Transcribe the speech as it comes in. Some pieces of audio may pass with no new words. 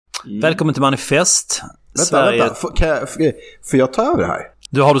Välkommen till Manifest. Vänta. Får jag ta över det här?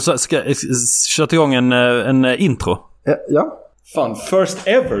 Du kört igång en intro. Ja. Fan, first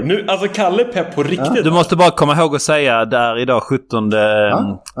ever. Nu, alltså Kalle pepp på riktigt. Ja. Du måste bara komma ihåg att säga där idag 17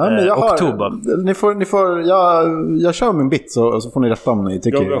 oktober. Ni får jag kör min bit så får ni rätta om ni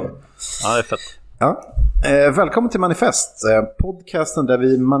tycker. Bra. Ja, det är fett. Ja. Välkommen till Manifest, podcasten där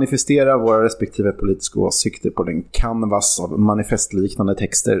vi manifesterar våra respektive politiska åsikter på den canvas av manifestliknande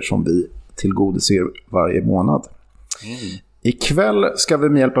texter som vi tillgodoser varje månad. Ikväll ska vi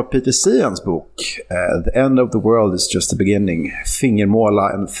med hjälp av Peter Sians bok The End of the World is Just the Beginning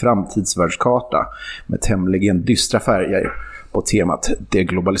fingermåla en framtidsvärldskarta med tämligen dystra färger på temat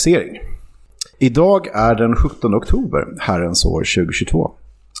deglobalisering. Idag är den 17 oktober, herrens år 2022.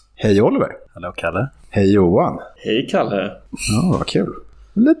 Hej Oliver. Hallå Kalle. Hej Johan. Hej Kalle. Ja, vad kul.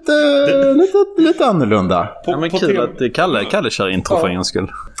 Lite annorlunda. Ja, men kul att Kalle kör intro för en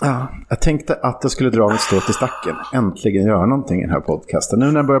skull. Ja, jag tänkte att jag skulle dra mitt strå till stacken. Äntligen göra någonting i den här podcasten. Nu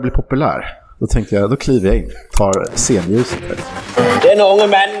när jag börjar bli populär, då tänkte jag, då kliver jag in. Tar scenljuset. Den unge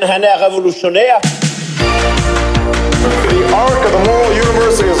mannen, han är revolutionär. The arc of the moral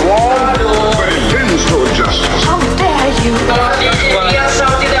universe is long, but it tends toward justice. How dare you! Vi har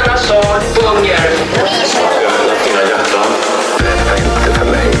satt i denna sal hunger. Inte för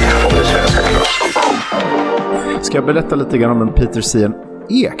mig om det svenska kloster. Ska jag berätta lite grann om en Peter Sian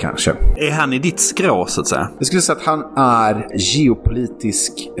är kanske? Är han i ditt skrå så att säga? Jag skulle säga att han är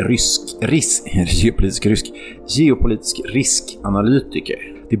geopolitisk riskanalytiker.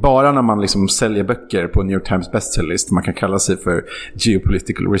 Det är bara när man liksom säljer böcker på New York Times bestsellerlist man kan kalla sig för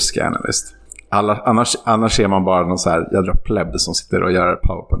geopolitical risk analyst. Annars är man bara någon så här jädra pleb som sitter och gör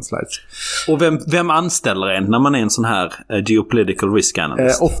PowerPoint slides. Och vem anställer en när man är en sån här geopolitical risk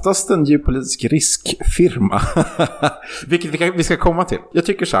analyst? Oftast en geopolitisk riskfirma. Vilket vi ska komma till. Jag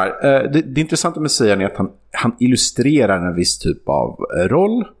tycker så här, det intressanta med Sian är att han illustrerar en viss typ av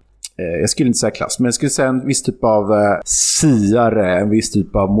roll. Jag skulle inte säga klass, men jag skulle säga en viss typ av siare, en viss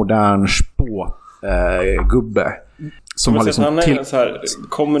typ av modern gubbe. Som har liksom han är en så här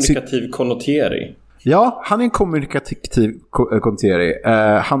kommunikativ konnotering. Ja, han är en kommunikativ konnotering.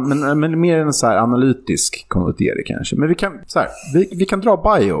 Men mer en så här analytisk konnotering kanske. Men vi kan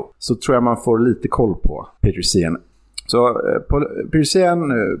dra bio, så tror jag man får lite koll på Peter Sian. Så Peter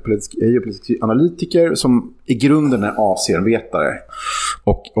Sian, geopolitisk analytiker som i grunden är Asienvetare.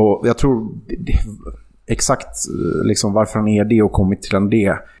 Och jag tror exakt liksom varför han är det och kommit till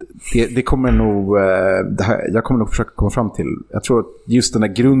det kommer nog jag kommer nog försöka komma fram till. Jag tror att just den där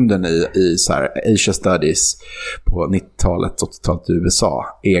grunden i så här Asia Studies på 90-talet, 80-talet i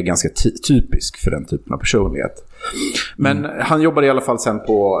USA är ganska typisk för den typen av personlighet. Men han jobbade i alla fall sen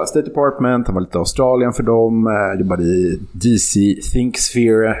på State Department, han var lite i Australien för dem, jobbade i DC Think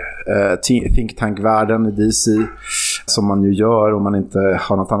Sphere, think tank-världen i DC, som man ju gör om man inte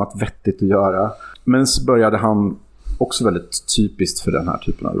har något annat vettigt att göra. Men så började han också väldigt typiskt för den här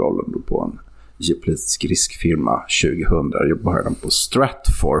typen av rollen då på en geopolitisk riskfirma 2000. Jobbade han på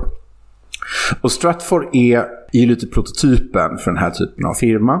Stratfor. Och Stratfor är lite prototypen för den här typen av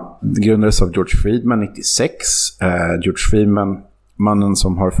firma. Det grundades av George Friedman 96. George Friedman, mannen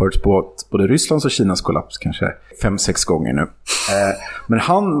som har förutspått både Rysslands och Kinas kollaps kanske 5-6 gånger nu. Men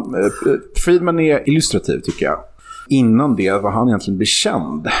Friedman är illustrativ tycker jag. Innan det var han egentligen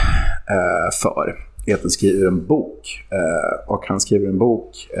bekänd för att han skriver en bok. Och han skriver en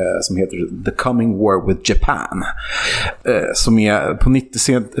bok som heter The Coming War with Japan. Som är på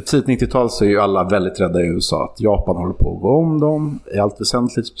tidigt 90-tal så är ju alla väldigt rädda i USA att Japan håller på att gå om dem i allt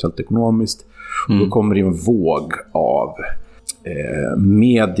väsentligt, speciellt ekonomiskt. Och då kommer det en våg av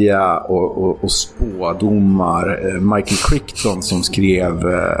media och spådomar. Michael Crichton som skrev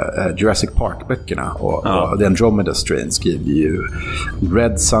Jurassic Park-böckerna och The Andromeda Strain skriver ju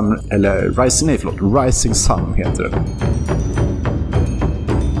Red Sun, eller Rising Sun heter det.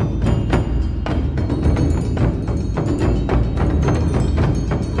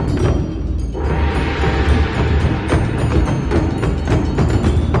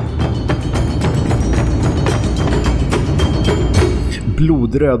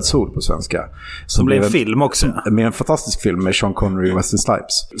 Blodröd sol på svenska. Som blev en film också. Med en fantastisk film med Sean Connery och Wesley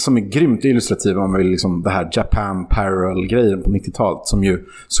Snipes. Som är grymt illustrativ om man vill liksom det här Japan Parallel-grejen på 90-talet. Som ju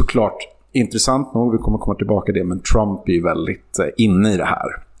såklart intressant nog, vi kommer komma tillbaka till det, men Trump är ju väldigt inne i det här.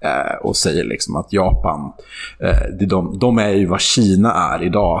 Och säger liksom att Japan, de är ju vad Kina är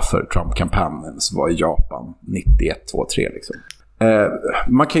idag för Trump-kampanjen, så var ju Japan 91, 2, 3 liksom.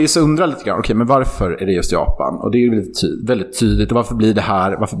 Man kan ju så undra lite grann, okej, men varför är det just Japan? Och det är ju väldigt tydligt. Och varför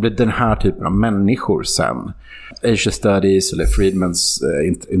blir den här typen av människor sen? Asia Studies eller Friedmans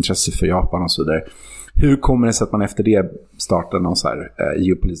intresse för Japan och så vidare. Hur kommer det sig att man efter det startar någon så här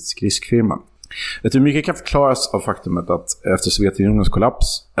geopolitisk riskfirma? Vet du hur mycket kan förklaras av faktumet att efter Sovjetunionens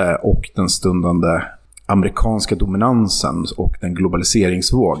kollaps och den stundande amerikanska dominansen och den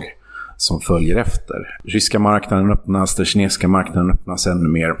globaliseringsvåg som följer efter. Ryska marknaden öppnas, den kinesiska marknaden öppnas ännu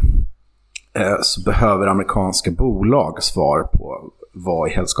mer. Så behöver amerikanska bolag svar på vad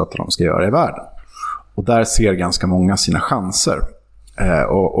i helskotta de ska göra i världen. Och där ser ganska många sina chanser.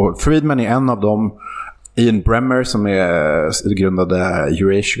 Och Friedman är en av dem. Ian Bremmer som grundade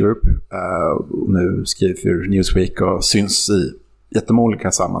Eurasia Group och nu skriver för Newsweek och syns i jättemånga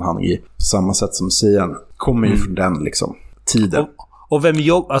olika sammanhang i samma sätt som Sian kommer ju från den liksom tiden. Och vem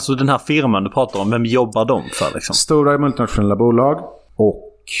alltså den här firman du pratar om, vem jobbar de för liksom? Stora multinationella bolag, och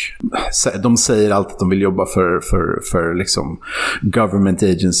de säger alltid att de vill jobba för liksom government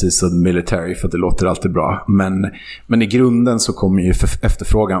agencies och military, för att det låter alltid bra. Men i grunden så kommer ju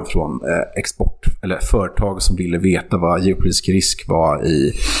efterfrågan från export eller företag som ville veta vad geopolitisk risk var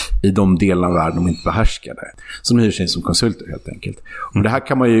i de delar av världen de inte behärskade. Som hyr sig som konsulter helt enkelt. Och det här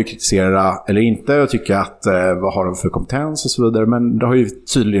kan man ju kritisera eller inte och tycka att vad har de för kompetens och så vidare. Men det har ju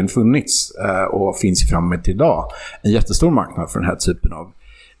tydligen funnits och finns ju framme till idag en jättestor marknad för den här typen av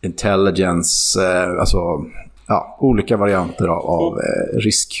intelligence, alltså olika varianter av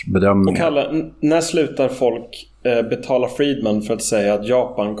riskbedömningar. Och Kalle, när slutar folk betala Friedman för att säga att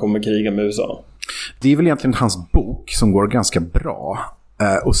Japan kommer kriga med USA? Det är väl egentligen hans bok som går ganska bra.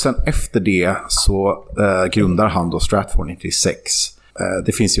 Och sen efter det så grundar han då Stratford 96.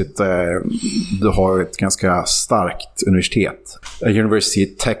 Det finns ju du har ett ganska starkt universitet. University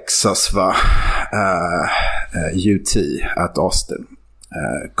of Texas, UT at Austin.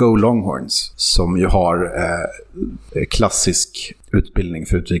 Go Longhorns, som ju har klassisk utbildning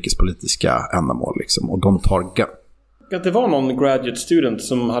för utrikespolitiska ändamål liksom. Och de tar att det var någon graduate student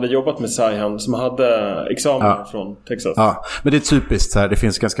som hade jobbat med Saihan som hade examen från Texas. Ja, men det är typiskt så här, det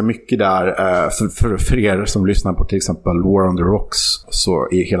finns ganska mycket där för er som lyssnar på till exempel War on the Rocks, så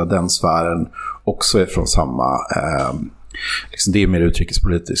är hela den sfären också från samma liksom, det är mer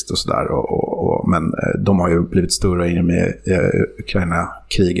utrikespolitiskt och sådär, men de har ju blivit stora i med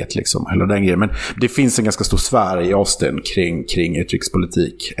Ukraina-kriget liksom, hela den grejen. Men det finns en ganska stor sfär i Austin kring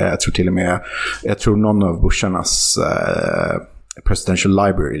utrikespolitik. Jag tror någon av Busharnas Presidential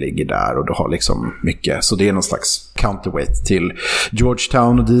Library ligger där, och det har liksom mycket, så det är någon slags counterweight till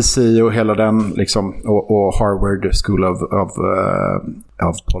Georgetown och DC och hela den liksom, och Harvard School of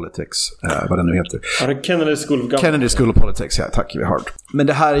Politics, vad det nu heter. Kennedy School of Politics, ja, tack, vi har. Men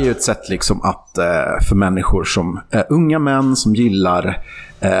det här är ju ett sätt liksom att för människor som unga män som gillar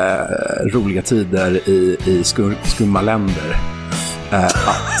roliga tider i skumma länder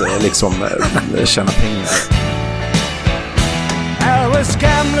att liksom tjäna pengar. I was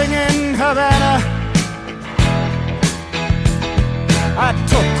gambling in Havana. I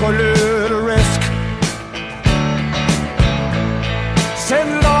took a little risk.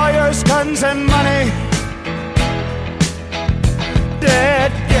 Send lawyers, guns and money.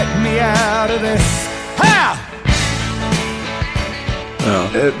 Dad, get me out of this. Ha! Ja.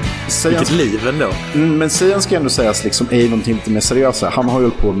 Vilket liv ändå. Men Sian ska ändå sägas liksom, är någonting lite mer seriösa. Han har ju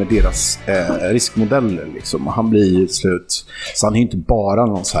hållit på med deras riskmodeller liksom, och han blir ju slut. Så han är inte bara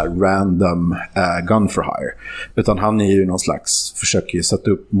någon så här random gun for hire, utan han är ju någon slags, försöker ju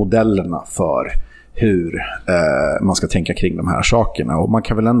sätta upp modellerna för hur man ska tänka kring de här sakerna. Och man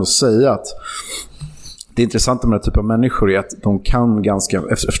kan väl ändå säga att det intressanta med den typen av människor är att de kan ganska,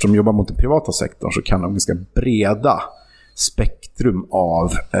 eftersom de jobbar mot den privata sektorn, så kan de ganska breda spektrum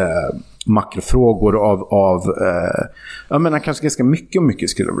av makrofrågor jag menar kanske ganska mycket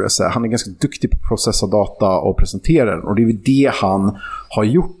skulle jag vilja säga. Han är ganska duktig på att processa data och presentera den, och det är det han har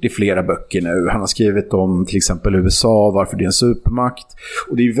gjort i flera böcker nu. Han har skrivit om till exempel USA, varför det är en supermakt,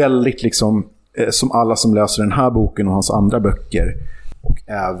 och det är väldigt liksom som alla som läser den här boken och hans andra böcker, och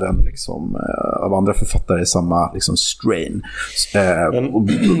även liksom av andra författare i samma liksom strain.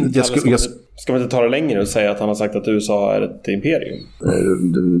 Ska man inte ta det längre och säga att han har sagt att USA är ett imperium?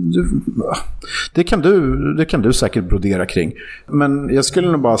 Det kan du säkert brodera kring. Men jag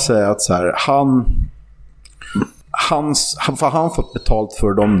skulle nog bara säga att så här, han fått betalt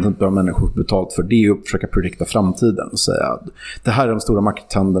för de människor betalt för det, och försöka predikta framtiden och säga att det här är de stora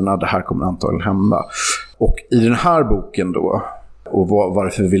makttänderna, det här kommer antagligen hända. Och i den här boken då, och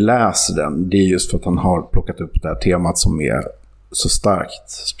varför vi läser den, det är just för att han har plockat upp det här temat som är så starkt,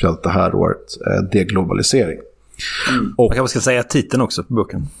 speciellt det här året, deglobalisering. Och jag kanske ska säga titeln också på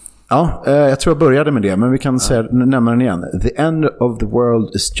boken. Ja, jag tror jag började med det, men vi kan nämna den igen. The end of the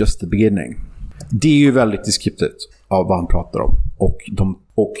world is just the beginning. Det är ju väldigt deskriptivt av vad han pratar om.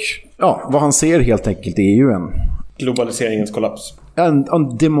 Och vad han ser helt enkelt är ju en... globaliseringens kollaps.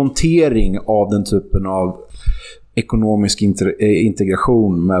 En demontering av den typen av ekonomisk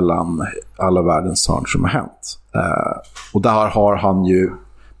integration mellan alla världens hörn som har hänt. Och där har han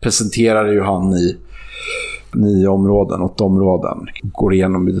presenterar ju han i 8 områden. Går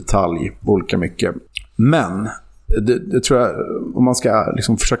igenom i detalj olika mycket. Men det tror jag, om man ska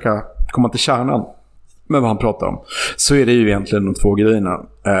liksom försöka komma till kärnan med vad han pratar om, så är det ju egentligen de 2 grejerna.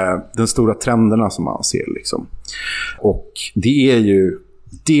 Den stora trenderna som man ser liksom. Och det är ju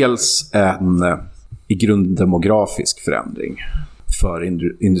dels en i grund demografisk förändring för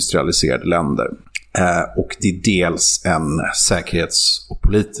industrialiserade länder. Och det är dels en säkerhets- och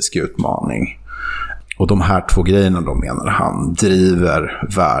politisk utmaning. Och de här 2 grejerna då, menar han, driver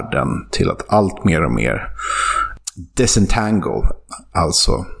världen till att allt mer och mer disentangle,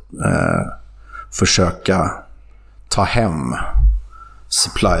 alltså försöka ta hem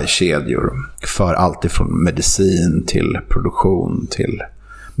supply-kedjor för allt ifrån medicin till produktion till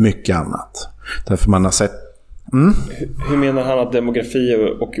mycket annat. Därför man har sett... Hur menar han att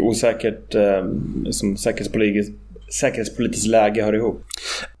demografi och osäkert som säkerhetspolitiskt läge hör ihop?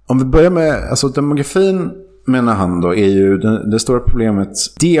 Om vi börjar med, alltså demografin menar han då är ju det stora problemet.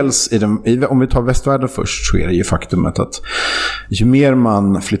 Dels om vi tar västvärlden först, så är det ju faktumet att ju mer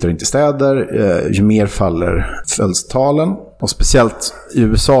man flyttar in till städer, ju mer faller födelsetalen. Och speciellt i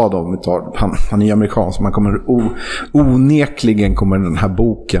USA då, om vi tar, han är ju amerikan, så man kommer onekligen kommer den här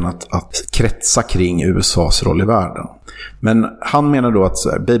boken att kretsa kring USAs roll i världen. Men han menar då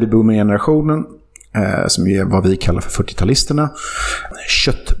att babyboomer-generationen, som är vad vi kallar för 40-talisterna,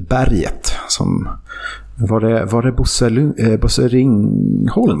 köttberget, som var det Bosse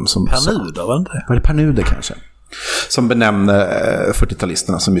Ringholm som Pernuder, var det inte? Var det Pernuder kanske? Som benämnde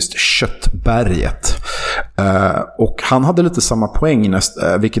 40-talisterna som just köttberget. Och han hade lite samma poäng,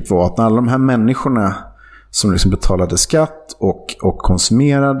 vilket var att när alla de här människorna som liksom betalade skatt och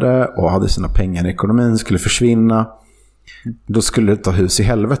konsumerade och hade sina pengar i ekonomin skulle försvinna, då skulle det ta hus i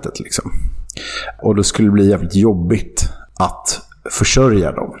helvetet liksom. Och då skulle det bli jävligt jobbigt att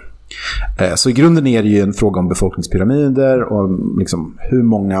försörja dem. Så i grunden är det ju en fråga om befolkningspyramider och liksom hur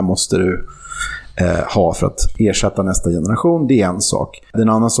många måste du ha för att ersätta nästa generation. Det är en sak. En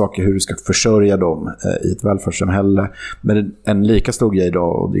annan sak är hur du ska försörja dem i ett välfärdssamhälle. Men en lika stor grej då,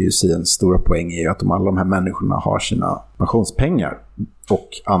 och det är ju Siens stora poäng, är ju att om alla de här människorna har sina pensionspengar och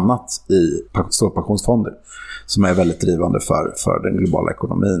annat i stora pensionsfonder som är väldigt drivande för den globala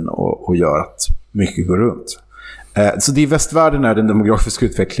ekonomin och gör att mycket går runt. Så det är västvärlden är den demografiska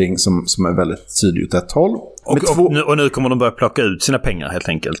utveckling som är väldigt tydlig åt ett håll. Och nu kommer de börja plocka ut sina pengar helt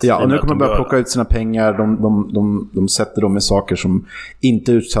enkelt. Ja, och nu kommer de börja plocka ut sina pengar. De sätter dem i saker som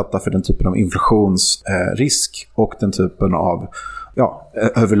inte är utsatta för den typen av inflationsrisk och den typen av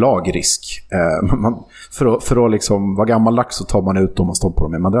överlag risk. För att liksom vara gammaldags så tar man ut dem och stoppar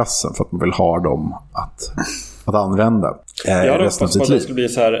dem i madrassen för att man vill ha dem att använda. Jag hoppas på att det skulle bli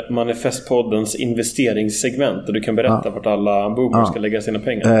så här Manifestpoddens investeringssegment där du kan berätta vart alla boomers ska lägga sina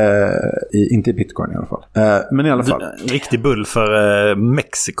pengar. Inte i bitcoin i alla fall. Men i alla fall. Riktig bull för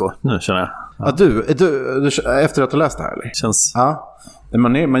Mexiko nu, känner jag. Ja. Du efter att ha läst det här, eller? Känns... Ja.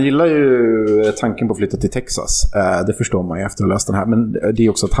 Man gillar ju tanken på att flytta till Texas. Det förstår man ju efter att ha läst den här. Men det är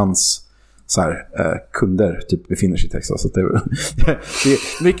också att hans kunder typ befinner sig i Texas. Så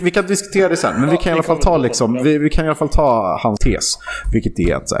vi kan diskutera det sen. Men vi kan i alla fall ta vi kan i alla fall ta hans tes. Vilket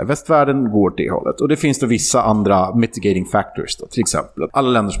är att västvärlden går åt det hållet. Och det finns då vissa andra mitigating factors då. Till exempel att alla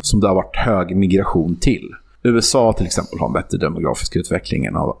länder som det har varit hög migration till. USA till exempel har en bättre demografisk utveckling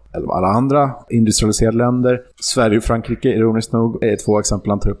än av alla andra industrialiserade länder. Sverige och Frankrike, ironiskt nog, är 2 exempel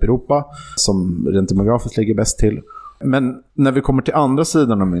han tar upp i Europa som rent demografiskt ligger bäst till. Men när vi kommer till andra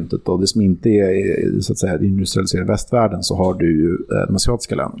sidan av myntet då, det som inte är så att säga industrialiserad västvärlden, så har du ju de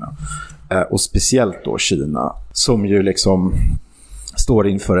asiatiska länderna. Och speciellt då Kina, som ju liksom står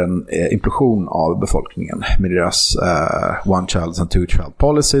inför en implosion av befolkningen med deras one child and two child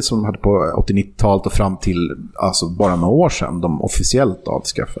policy som de hade på 80-90-talet och fram till alltså bara några år sedan de officiellt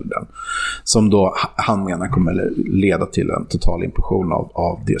avskaffade den. Som då han menar kommer leda till en total implosion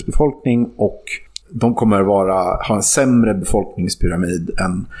av deras befolkning, och de kommer ha en sämre befolkningspyramid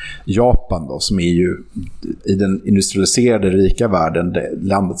än Japan då, som är ju i den industrialiserade rika världen det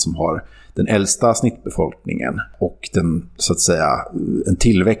landet som har den äldsta snittbefolkningen och den, så att säga, en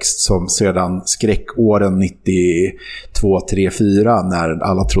tillväxt som sedan skräckåren 92, 3, 4 när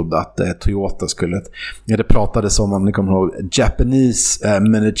alla trodde att Toyota skulle... Ja, det pratades om ni kommer ihåg, Japanese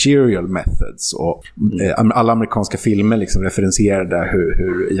managerial methods, och alla amerikanska filmer liksom referenserade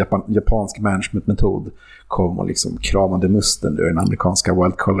hur japansk managementmetod kom och liksom kramade musten ur den amerikanska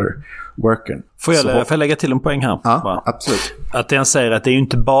white-collar workern. Får jag lägga till en poäng här? Ja, absolut. Att den säger att det är ju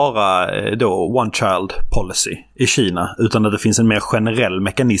inte bara då one child policy i Kina, utan att det finns en mer generell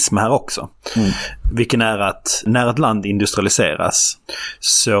mekanism här också. Vilken är att när ett land industrialiseras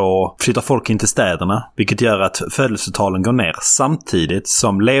så flyttar folk in till städerna, vilket gör att födelsetalen går ner samtidigt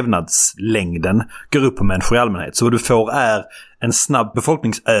som levnadslängden går upp på människor i allmänhet. Så vad du får är en snabb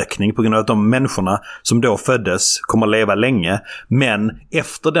befolkningsökning på grund av att de människorna som då föddes kommer att leva länge. Men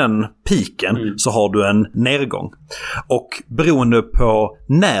efter den piken så har du en nedgång. Och beroende på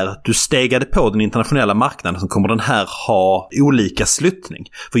när du stegade på den internationella marknaden så kommer den här ha olika sluttning.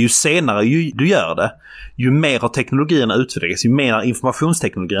 För ju senare du gör det, ju mer har teknologierna utvecklats, ju mer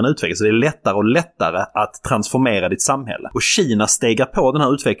informationsteknologierna utvecklas, så det är lättare och lättare att transformera ditt samhälle. Och Kina stegar på den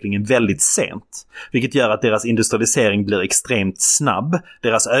här utvecklingen väldigt sent, vilket gör att deras industrialisering blir extremt snabb,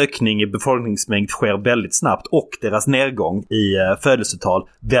 deras ökning i befolkningsmängd sker väldigt snabbt och deras nedgång i födelsetal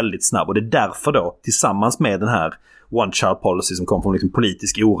väldigt snabb. Och det är därför då, tillsammans med den här one child policy som kom från liksom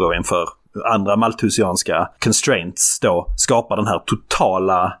politisk oro inför andra malthusianska constraints, då skapar den här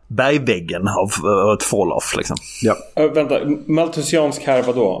totala bergväggen av ett fall-off liksom. Ja. Vänta, malthusiansk här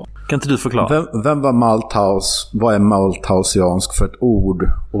vadå? Kan inte du förklara? Vem var Malthaus? Vad är malthusiansk för ett ord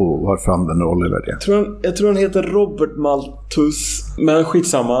och varför använder Oliver det? Jag tror han heter Robert Malthus, men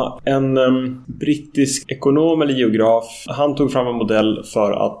skitsamma. En brittisk ekonom eller geograf. Han tog fram en modell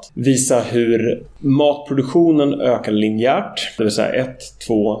för att visa hur matproduktionen ökar linjärt, det vill säga 1,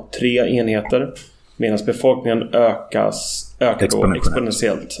 2, 3 enheter, medan befolkningen ökar då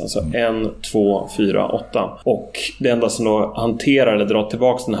exponentiellt, alltså 1, 2, 4, 8. Och det enda som då hanterar eller drar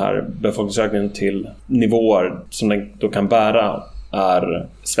tillbaka den här befolkningsökningen till nivåer som den då kan bära är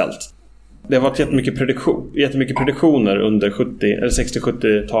svält. Det har varit jättemycket prediktioner under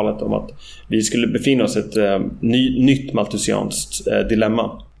 60-70-talet om att vi skulle befinna oss i ett nytt malthusianskt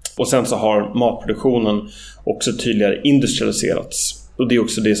dilemma. Och sen så har matproduktionen också tydligare industrialiserats. Och det är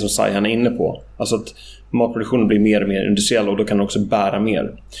också det som Saihan är inne på. Alltså att matproduktionen blir mer och mer industriell och då kan den också bära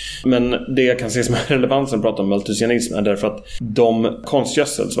mer. Men det jag kan se som är relevant när vi pratar om malthusianism är därför att de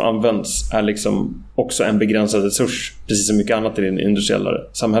konstgödsel som används är liksom också en begränsad resurs, precis som mycket annat i det industriella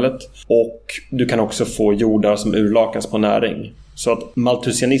samhället. Och du kan också få jordar som urlakas på näring. Så att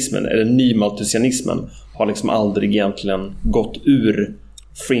malthusianismen, eller nymalthusianismen, har liksom aldrig egentligen gått ur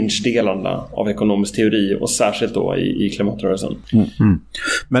fringe-delarna av ekonomisk teori och särskilt då i klimatrörelsen.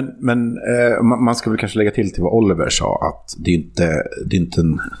 Men man ska väl kanske lägga till vad Oliver sa, att det är inte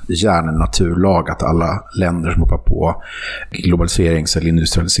en naturlag att alla länder som hoppar på globaliserings- eller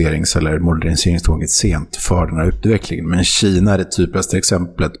industrialiserings- eller moderniseringståget sent för den här utvecklingen. Men Kina är det typiska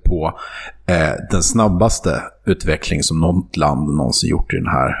exemplet på den snabbaste utveckling som något land någonsin gjort i den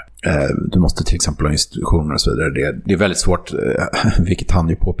här. Du måste till exempel ha institutioner och så vidare. Det är väldigt svårt, vilket han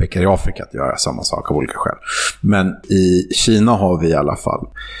ju påpekar i Afrika, att göra samma sak av olika skäl. Men i Kina har vi i alla fall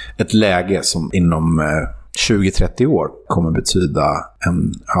ett läge som inom 20-30 år kommer betyda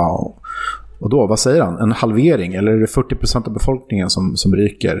och då, vad säger han? En halvering, eller är det 40% av befolkningen som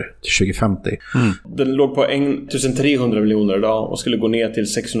ryker till 2050? Den låg på 1300 miljoner idag och skulle gå ner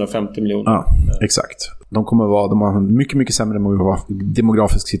till 650 miljoner. Ja, exakt. De har en mycket, mycket sämre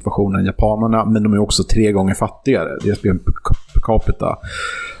demografisk situation än japanerna, men de är också 3 gånger fattigare. Deras BNP per capita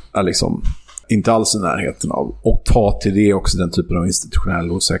är liksom inte alls i närheten av. Och ta till det också den typen av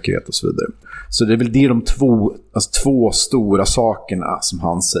institutionell osäkerhet och så vidare. Så det är väl de två stora sakerna som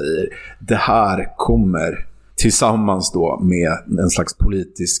han säger. Det här kommer tillsammans då med en slags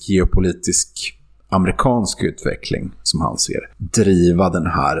geopolitisk amerikansk utveckling som han ser driva den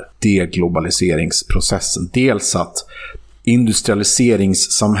här deglobaliseringsprocessen. Dels att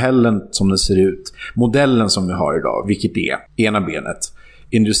industrialiseringssamhällen som det ser ut, modellen som vi har idag, vilket är ena benet,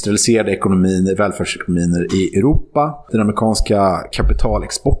 industrialiserade ekonomier, välfärdsekonomier i Europa, den amerikanska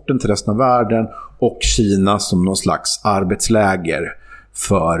kapitalexporten till resten av världen och Kina som någon slags arbetsläger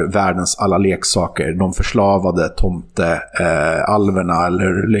för världens alla leksaker, de förslavade tomtealverna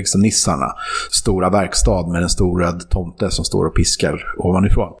eller liksom nissarna, stora verkstad med en stor röd tomte som står och piskar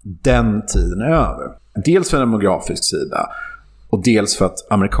ovanifrån. Den tiden är över. Dels för en demografisk sida och dels för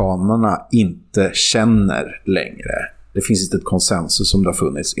att amerikanerna inte känner längre. Det finns inte ett konsensus som det har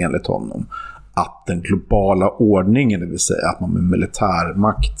funnits enligt honom att den globala ordningen, det vill säga att man med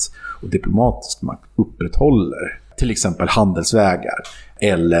militärmakt och diplomatisk makt upprätthåller till exempel handelsvägar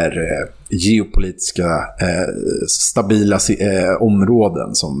eller geopolitiska stabila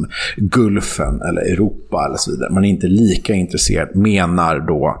områden som Gulfen eller Europa eller så vidare. Man är inte lika intresserad, menar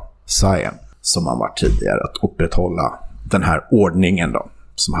då Sion, som han var tidigare, att upprätthålla den här ordningen då,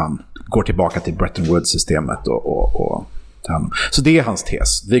 som han går tillbaka till Bretton Woods-systemet och så det är hans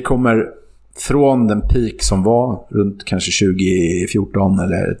tes. Vi kommer från den peak som var runt kanske 2014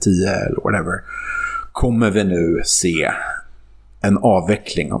 eller 10 eller whatever, kommer vi nu se en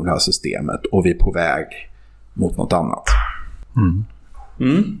avveckling av det här systemet och vi är på väg mot något annat.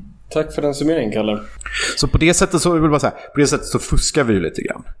 Tack för den summeringen, Kalle. Så på det sättet så vill jag bara säga, på det sättet så fuskar vi ju lite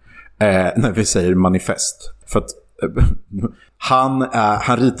grann när vi säger manifest. För att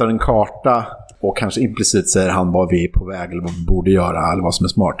han ritar en karta och kanske implicit säger han vad vi är på väg eller vad vi borde göra eller vad som är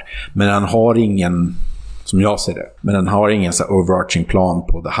smart. Men han har ingen, som jag ser det, men han har ingen så overarching plan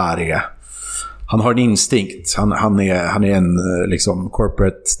på det här är. Han har en instinkt. Han är en liksom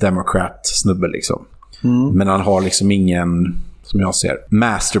corporate democrat snubbe liksom. Men han har liksom ingen, som jag ser,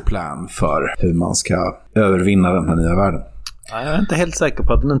 masterplan för hur man ska övervinna den här nya världen. Jag är inte helt säker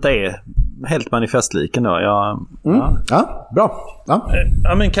på att den inte är helt manifestlik ändå. Ja, bra.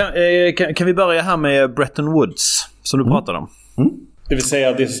 Ja, men kan vi börja här med Bretton Woods som du pratade om? Det vill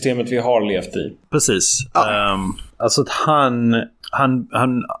säga det systemet vi har levt i. Precis. Alltså att han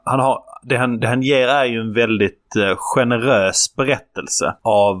har det han ger är ju en väldigt generös berättelse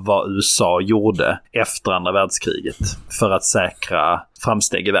av vad USA gjorde efter andra världskriget för att säkra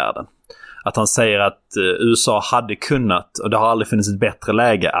framsteg i världen. Att han säger att USA hade kunnat, och det har aldrig funnits ett bättre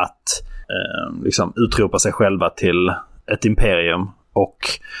läge att liksom utropa sig själva till ett imperium och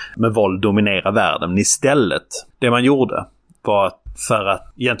med våld dominera världen. Men istället, det man gjorde var att för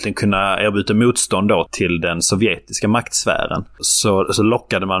att egentligen kunna erbjuda motstånd då till den sovjetiska maktsfären så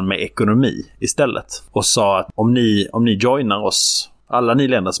lockade man med ekonomi istället och sa att om ni joinar oss, alla ni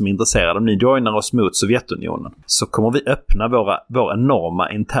länder som är intresserade, om ni joinar oss mot Sovjetunionen så kommer vi öppna vår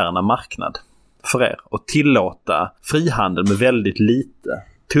enorma interna marknad för er och tillåta frihandel med väldigt lite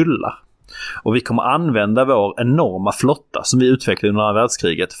tullar. Och vi kommer använda vår enorma flotta som vi utvecklade under andra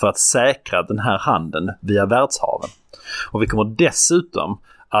världskriget för att säkra den här handeln via världshaven. Och vi kommer dessutom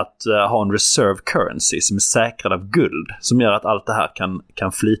att ha en reserve currency som är säkrad av guld som gör att allt det här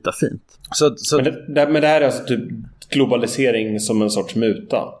kan flyta fint. Men det här är alltså typ globalisering som en sorts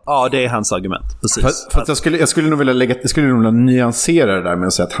muta. Ja, det är hans argument. Precis. För att jag skulle nog vilja nyansera det där med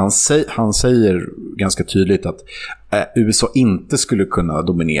att säga att han säger ganska tydligt att USA inte skulle kunna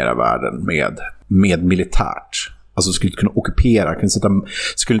dominera världen med militärt. Alltså skulle inte kunna ockupera,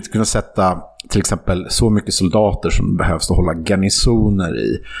 skulle inte kunna sätta till exempel så mycket soldater som behövs att hålla garnisoner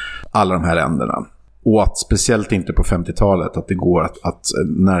i alla de här länderna. Och att speciellt inte på 50-talet att det går att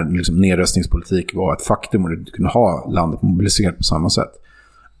när liksom nedrustningspolitik var ett faktum och det inte kunde ha landet mobiliserat på samma sätt.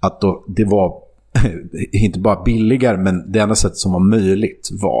 Att då, det var inte bara billigare, men det enda sättet som var möjligt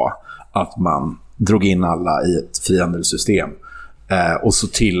var att man drog in alla i ett frihandelssystem. Och så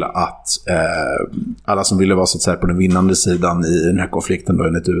till att alla som ville vara så att säga på den vinnande sidan i den här konflikten då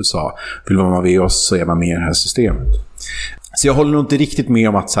enligt USA, vill man med oss så är man med i det här systemet. Så jag håller nog inte riktigt med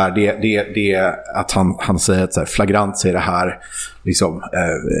om att så här, det att han säger att så här, flagrant säger det här liksom,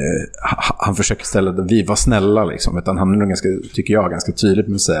 han försöker ställa det, vi var snälla liksom, utan han är nog ganska tydligt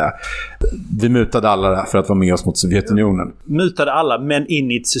med att säga vi mutade alla för att vara med oss mot Sovjetunionen. Mutade alla, men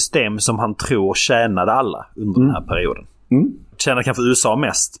in i ett system som han tror tjänade alla under den här perioden. Tjänar kanske USA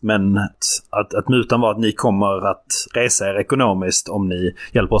mest, men att mutan var att ni kommer att resa er ekonomiskt om ni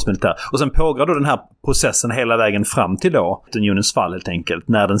hjälper oss militärt. Och sen pågår då den här processen hela vägen fram till då unionens fall helt enkelt.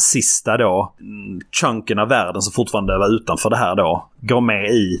 När den sista då chunken av världen som fortfarande var utanför det här då går med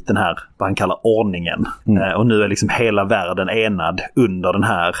i den här, vad han kallar ordningen. Och nu är liksom hela världen enad under den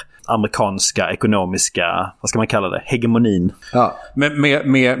här amerikanska ekonomiska, vad ska man kalla det, hegemonin. Ja,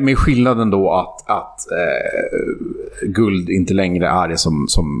 med skillnaden då att guld inte längre är det som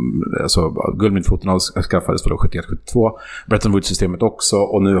alltså, guldmyntfoten avskaffades för 71-72, Bretton Woods-systemet också,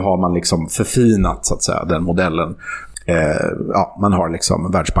 och nu har man liksom förfinat så att säga den modellen. Man har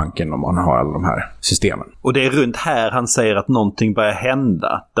liksom Världsbanken och man har alla de här systemen. Och det är runt här han säger att någonting börjar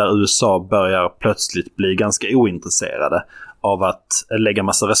hända där USA börjar plötsligt bli ganska ointresserade av att lägga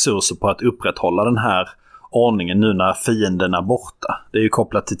massa resurser på att upprätthålla den här ordningen nu när fienden är borta. Det är ju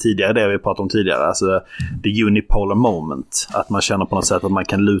kopplat till tidigare, det vi pratade om tidigare, alltså the unipolar moment, att man känner på något sätt att man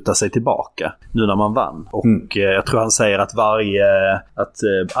kan luta sig tillbaka nu när man vann. Och jag tror han säger att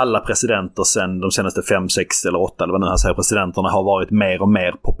alla presidenter sen de senaste 5, 6 eller 8 eller vad nu han säger, presidenterna har varit mer och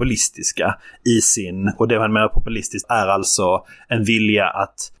mer populistiska i sin, och det han menar populistiskt är alltså en vilja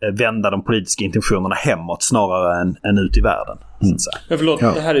att vända de politiska intentionerna hemåt snarare än ut i världen. Ja, förlåt,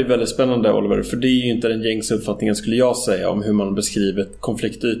 det här är väldigt spännande, Oliver, för det är ju inte den gängse uppfattningen, skulle jag säga, om hur man beskrivit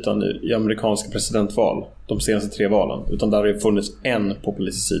konfliktytan i amerikanska presidentval de senaste 3 valen, utan där har det funnits en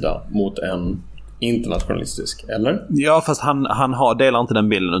populistisk sida mot en internationalistisk, eller? Ja, fast han delar inte den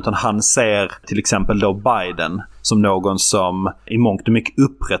bilden, utan han ser till exempel då Biden som någon som i mångt och mycket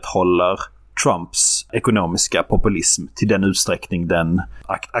upprätthåller Trumps ekonomiska populism till den utsträckning den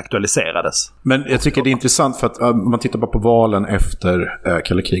aktualiserades. Men jag tycker det är intressant för att om man tittar på valen efter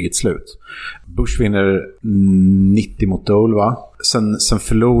kalla krigets slut. Bush vinner 90 mot Dole, va? Sen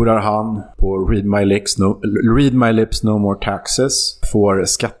förlorar han på Read My Lips No More Taxes, får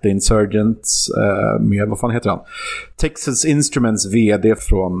skatteinsurgents med, vad fan heter han? Texas Instruments vd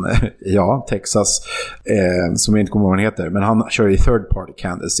från Texas, som jag inte kommer ihåg vad han heter, men han kör i third party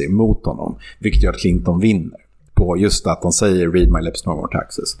candidacy mot honom, vilket gör att Clinton vinner på just att han säger Read My Lips No More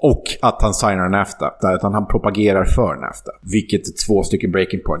Taxes och att han signar NAFTA, där att han propagerar för NAFTA, vilket är 2 stycken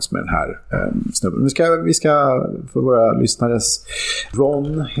breaking points med den här snubben. Vi ska för våra lyssnares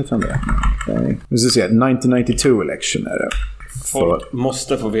Ron, heter han det? Vi ska se, 1992 election är det. Folk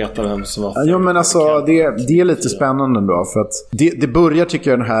måste få veta vem som var. Ja, men alltså det är lite spännande ändå, för att det börjar,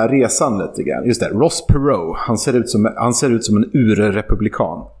 tycker jag, den här resan lite grann. Just det, Ross Perot, han ser ut som en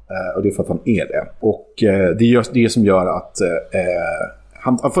urrepublikan, och det är för att han är det. Och det är det som gör att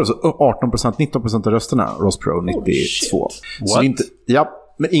han får så 19% av rösterna, Ross Perot 92. Så det är inte,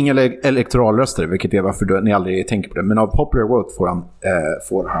 men inga elektoralröster, vilket är varför ni aldrig tänker på det. Men av popular vote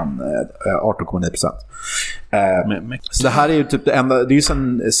får han 18,9%. Så det här är ju typ det enda, det är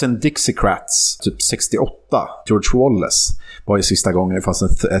ju sen Dixiecrats typ 68, George Wallace var ju sista gången det fanns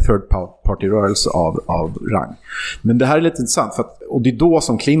en third party rörelse av rang. Men det här är lite intressant, för att, och det är då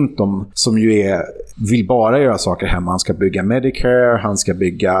som Clinton, som ju vill bara göra saker hemma, han ska bygga Medicare, han ska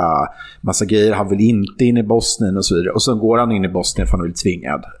bygga massa grejer, han vill inte in i Bosnien och så vidare, och så går han in i Bosnien för han vill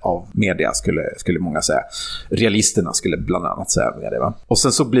tvingad av media, skulle många säga. Realisterna skulle bland annat säga med det, va? Och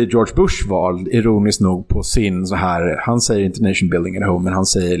sen så blir George Bush vald, ironiskt nog, på sin så här, han säger inte nation building at home, men han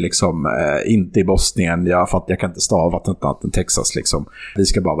säger liksom inte i Bosnien, jag kan inte stava att än Texas liksom, vi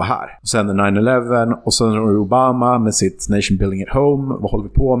ska bara vara här. Och sen 9/11, och sen Obama med sitt nation building at home, vad håller vi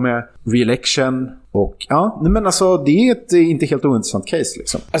på med? Re-election. Och men alltså det är ett inte helt ointressant case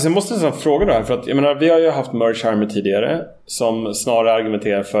liksom. Alltså jag måste nästan fråga det här, för att jag menar, vi har ju haft Merge Army tidigare som snarare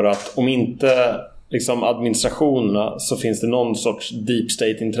argumenterar för att om inte liksom administrationerna, så finns det någon sorts deep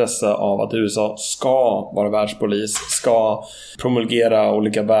state-intresse av att USA ska vara världspolis, ska promulgera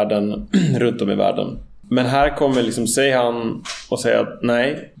olika värden runt om i världen. Men här kommer liksom, säger han och säger att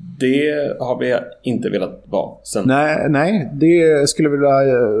nej, det har vi inte velat vara sen. Nej, det skulle vilja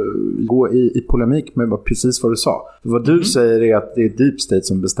gå i polemik med precis vad du sa. Vad du säger är att det är deep state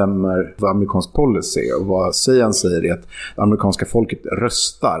som bestämmer vad amerikansk policy, och vad Sejan säger är att amerikanska folket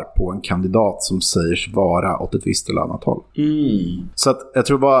röstar på en kandidat som sägs vara åt ett visst eller annat håll. Så att jag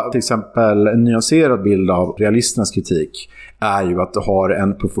tror bara till exempel en nyanserad bild av realisternas kritik är ju att du har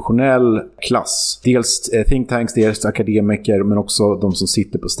en professionell klass. Dels think tanks, dels akademiker, men också de som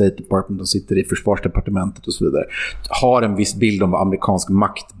sitter på State Department, de sitter i försvarsdepartementet och så vidare, har en viss bild om vad amerikansk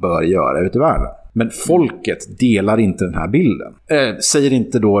makt bör göra ute i världen. Men folket delar inte den här bilden. Säger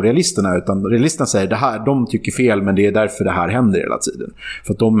inte då realisterna, utan realisterna säger det här, de tycker fel, men det är därför det här händer hela tiden.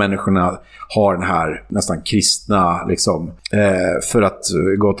 För att de människorna har den här nästan kristna liksom, för att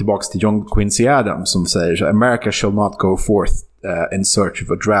gå tillbaka till John Quincy Adams som säger så, America shall not go forth in search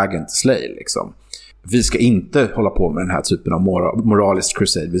of a dragon to slay liksom. Vi ska inte hålla på med den här typen av moraliskt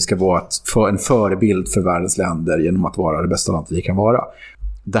crusade. Vi ska vara en förebild för världens länder genom att vara det bästa landet vi kan vara.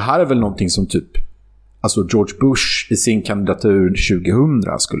 Det här är väl någonting som typ, alltså George Bush i sin kandidatur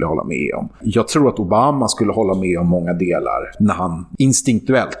 2000 skulle hålla med om. Jag tror att Obama skulle hålla med om många delar när han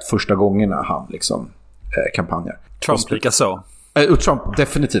instinktuellt första gångerna han liksom kampanjer. Trump lika så. Trump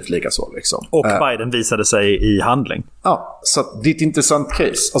definitivt lika så liksom. Och Biden visade sig i handling. Ja, så det är ett intressant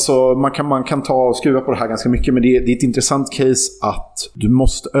case. Alltså man kan ta och skruva på det här ganska mycket, men det är ett intressant case att du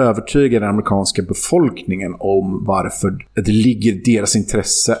måste övertyga den amerikanska befolkningen om varför det ligger i deras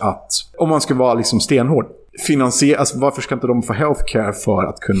intresse att, om man ska vara liksom stenhård, alltså, varför ska inte de få healthcare för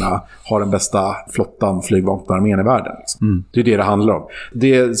att kunna ha den bästa flottan flygvapenarmén i världen? Liksom? Det är det handlar om.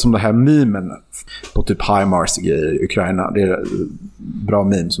 Det är som det här memen på typ HIMARS i Ukraina. Det är bra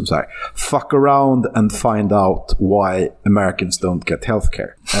meme som så här: fuck around and find out why Americans don't get healthcare.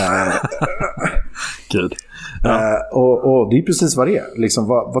 Gud. Och det är precis vad det är. Liksom,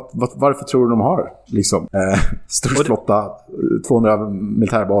 varför tror du de har liksom, störst flotta, 200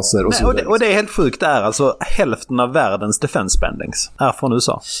 militärbaser och så vidare. Och det är helt sjukt där. Alltså hälften av världens defense spendings är från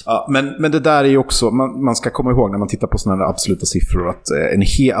USA. Ja, men det där är ju också, man ska komma ihåg när man tittar på sådana absoluta siffror att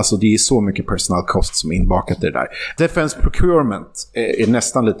alltså det är så mycket personal cost som är inbakat i det där. Defense procurement är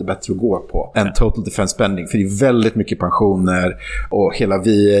nästan lite bättre att gå på än total defense spending, för det är väldigt mycket pensioner och hela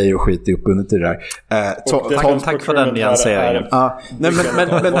VA och skit är uppbundet i det där. Tack för den nyanseringen.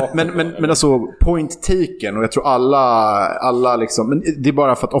 Men alltså point taken, och jag tror alla liksom, men det är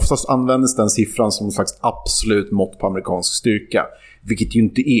bara för att oftast används den siffran som faktiskt absolut mått på amerikansk styrka, vilket ju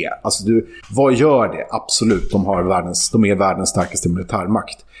inte är. Alltså vad gör det? Absolut, de är världens starkaste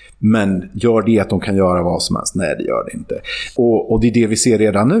militärmakt. Men gör det att de kan göra vad som helst? Nej, det gör det inte. Och det är det vi ser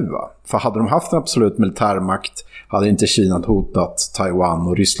redan nu, va? För hade de haft en absolut militärmakt hade inte Kina hotat Taiwan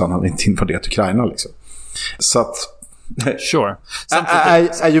och Ryssland hade inte invaderat Ukraina liksom. Så att sure.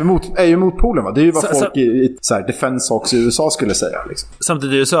 är ju motpolen, va? Det är ju vad folk i så här defense också i USA skulle säga liksom.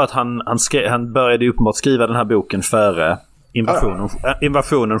 Samtidigt är det så att han började uppenbart skriva den här boken före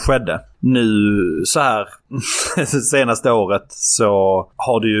invasionen skedde. Nu så här senaste året så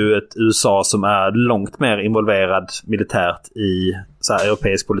har du ju ett USA som är långt mer involverad militärt i så här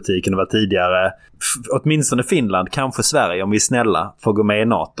europeisk politik än det var tidigare. Åtminstone Finland, kanske Sverige om vi är snälla, får gå med i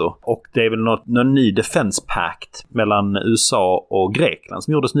NATO. Och det är väl någon ny defense pact mellan USA och Grekland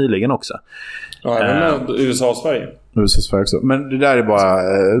som gjordes nyligen också. Ja, med USA och Sverige. USA och Sverige också. Men det där är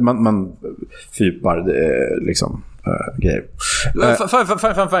bara man fördjupar det liksom. Grejer.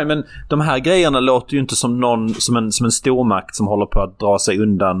 Fine, men de här grejerna låter ju inte som en stormakt som håller på att dra sig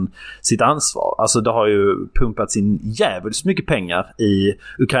undan sitt ansvar. Alltså det har ju pumpats in jävligt mycket pengar i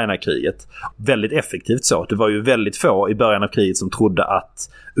Ukraina-kriget. Väldigt effektivt så. Det var ju väldigt få i början av kriget som trodde att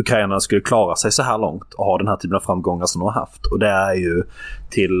Ukraina skulle klara sig så här långt och ha den här typen av framgångar som de har haft. Och det är ju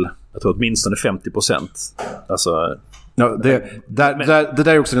till, jag tror åtminstone 50%. Alltså... Ja, det där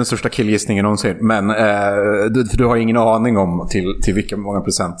är också den största killgissningen någonsin. Men du har ingen aning om till vilka många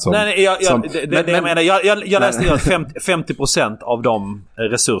procent som... Jag läste ju att 50% av de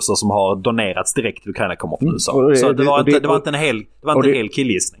resurser som har donerats direkt till Ukraina kommer från USA. Så det var inte en hel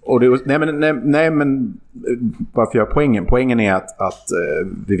killgissning. Nej, men bara för att göra poängen. Poängen är att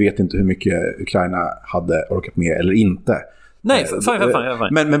vi vet inte hur mycket Ukraina hade orkat med eller inte. Nej,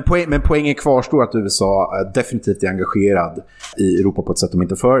 fine. Men poängen kvarstår att USA är definitivt engagerad i Europa på ett sätt de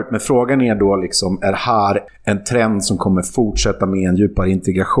inte förut. Men frågan är då liksom, är här en trend som kommer fortsätta med en djupare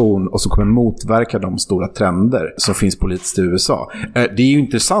integration och som kommer motverka de stora trender som finns politiskt i USA? Det är ju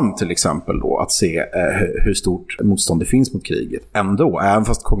intressant till exempel då att se hur stort motstånd det finns mot kriget. Ändå, även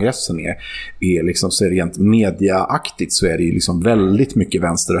fast kongressen är liksom så rent mediaaktigt, så är det ju liksom väldigt mycket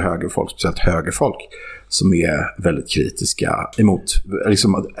vänster- och högerfolk, speciellt högerfolk, som är väldigt kritiska emot,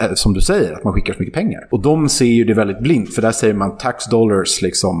 liksom, som du säger, att man skickar så mycket pengar. Och de ser ju det väldigt blint, för där säger man tax dollars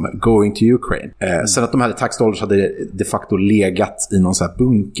liksom going to Ukraine. Sen att de här tax dollars hade de facto legat i någon sån här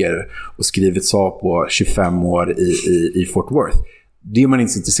bunker och skrivits av på 25 år i Fort Worth. Det är man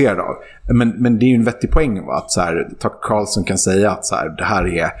inte intresserad av. Men det är ju en vettig poäng, va? Att så här, Tucker Carlson kan säga att så här, det här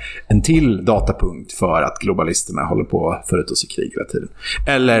är en till datapunkt för att globalisterna håller på förut oss i krig hela tiden.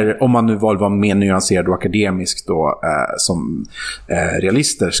 Eller om man nu var mer nyanserad och akademisk då, som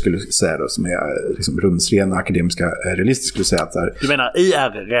realister skulle säga då, som är liksom rumsrena akademiska realister skulle säga att så här, du menar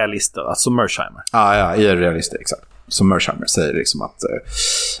IR-realister, alltså Mersheimer? Ja, IR-realister, exakt. Som Mersheimer säger liksom att...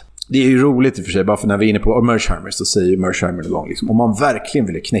 Det är ju roligt i och för sig, bara för när vi är inne på Mersheimer så säger ju Mersheimer någon gång liksom, om man verkligen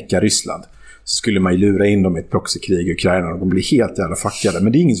ville knäcka Ryssland så skulle man ju lura in dem i ett proxykrig i Ukraina och de blir helt jävla fackade,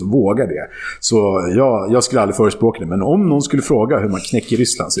 men det är ingen som vågar det. Så jag skulle aldrig förespråka det, men om någon skulle fråga hur man knäcker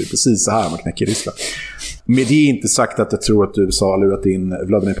Ryssland så är det precis så här man knäcker Ryssland. Men det är inte sagt att jag tror att USA har lurat in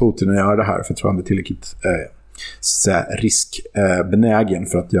Vladimir Putin och gör det här, för jag tror han är tillräckligt riskbenägen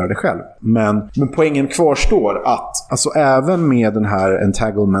för att göra det själv. Men poängen kvarstår att alltså, även med den här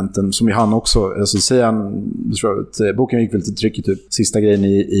entanglementen som ju han också, alltså, säger han, tror jag, att boken gick väl till tryck i typ sista grejen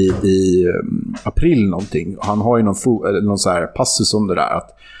i april någonting. Han har ju någon så här passus om det där,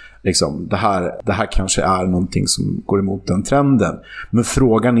 att liksom, det här kanske är någonting som går emot den trenden. Men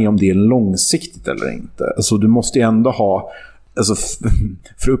frågan är om det är långsiktigt eller inte. Alltså du måste ju ändå ha, alltså,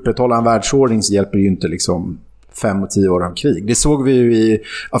 för att upprätthålla en världsordning så hjälper det ju inte liksom 5 och 10 år av krig. Det såg vi ju i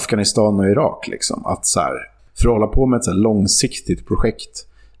Afghanistan och Irak liksom, att så här, för att hålla på med ett så här långsiktigt projekt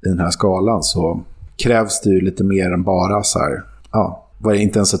i den här skalan så krävs det ju lite mer än bara så här, var det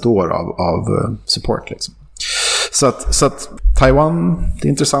inte ens ett år av support liksom. Så att Taiwan, det är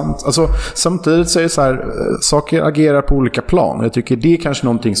intressant. Alltså, samtidigt så är det så här, saker agerar på olika plan. Jag tycker det är kanske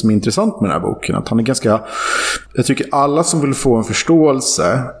någonting som är intressant med den här boken. Att han är ganska, jag tycker alla som vill få en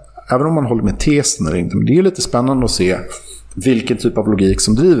förståelse, även om man håller med tesen eller inte, men det är lite spännande att se vilken typ av logik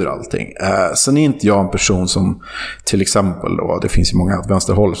som driver allting. Sen är inte jag en person som till exempel då, det finns ju många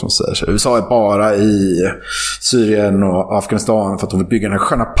vänsterhåll som säger så, USA är bara i Syrien och Afghanistan för att de vill bygga den här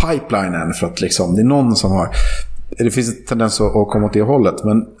sköna pipelinen för att liksom, det är någon som har, det finns en tendens att komma åt det hållet,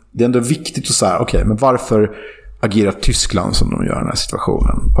 men det är ändå viktigt att säga, okej, men varför agerar Tyskland som de gör i den här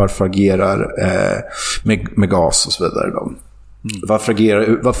situationen? Varför agerar med gas och så vidare då?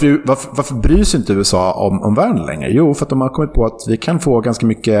 Varför bryr sig inte USA om världen längre? Jo, för att de har kommit på att vi kan få ganska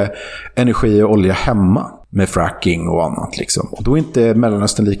mycket energi och olja hemma med fracking och annat liksom. Och då är inte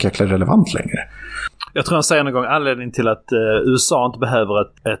Mellanöstern lika relevant längre. Jag tror jag säger någon gång anledningen till att USA inte behöver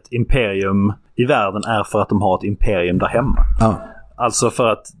ett imperium i världen är för att de har ett imperium där hemma. Alltså för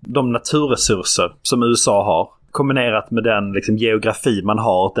att de naturresurser som USA har kombinerat med den liksom geografi man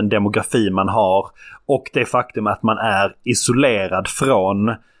har, den demografi man har och det faktum att man är isolerad från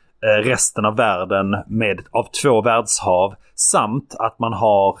resten av världen av 2 världshav samt att man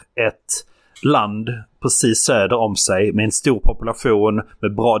har ett land precis söder om sig med en stor population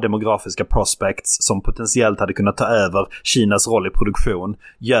med bra demografiska prospects som potentiellt hade kunnat ta över Kinas roll i produktion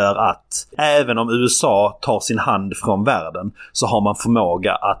gör att även om USA tar sin hand från världen så har man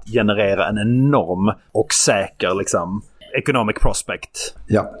förmåga att generera en enorm och säker liksom economic prospect.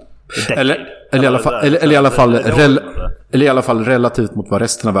 Ja. Eller i alla fall relativt mot vad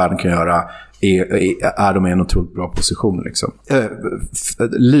resten av världen kan göra är de i en otroligt bra position liksom.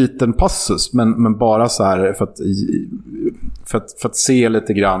 Liten passus men bara så här för att se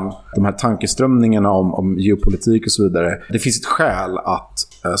lite grann de här tankeströmningarna om geopolitik och så vidare. Det finns ett skäl att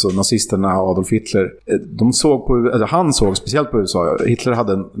alltså, nazisterna och Adolf Hitler, han såg speciellt på USA. Hitler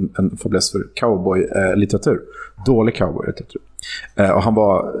hade en fäbless för cowboy-litteratur. Dålig cowboy-litteratur. Och han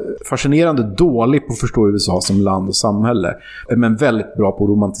var fascinerande dålig på att förstå USA som land och samhälle, men väldigt bra på att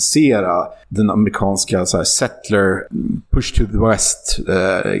romantisera den amerikanska så här, settler push to the west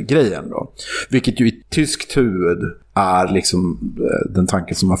grejen då. Vilket ju i tyskt huvud är liksom den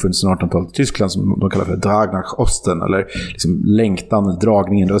tanken som har funnits i 1800-talet i Tyskland som de kallar för Drag nach Osten, eller liksom längtan,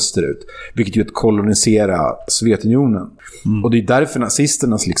 dragningen österut, vilket ju är att kolonisera Sovjetunionen. Och det är därför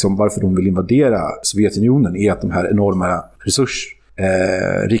nazisternas liksom, varför de vill invadera Sovjetunionen är att de här enorma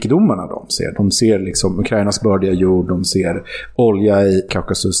rikedomarna de ser liksom Ukrainas bördiga jord, de ser olja i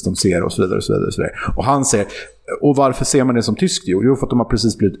Kaukasus, de ser och så vidare och så vidare och så vidare. Och han säger, och varför ser man det som tyskt jord? Jo, för att de har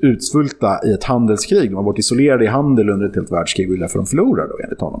precis blivit utsvulta i ett handelskrig. De har varit isolerade i handel under ett helt världskrig och därför de förlorar då,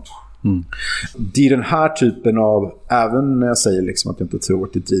 enligt honom. Det är den här typen av, även när jag säger liksom att jag inte tror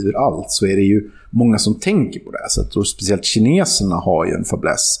att det driver allt, så är det ju många som tänker på det här sättet. Och speciellt kineserna har ju en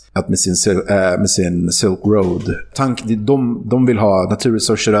fäbless att med sin Silk Road de vill ha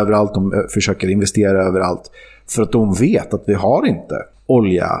naturresurser överallt, de försöker investera överallt för att de vet att vi har inte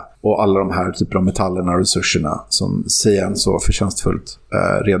olja och alla de här typer av metallerna och resurserna som CN så förtjänstfullt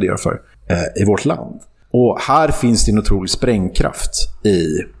redogör för i vårt land. Och här finns det en otrolig sprängkraft i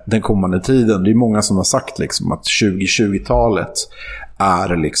den kommande tiden. Det är många som har sagt liksom att 2020-talet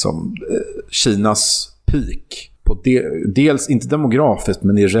är liksom Kinas peak. På dels inte demografiskt,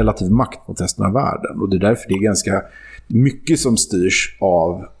 men i relativ makt mot resten av världen. Och det är därför det är ganska mycket som styrs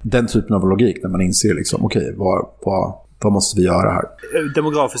av den typen av logik när man inser liksom, okej, vad måste vi göra här?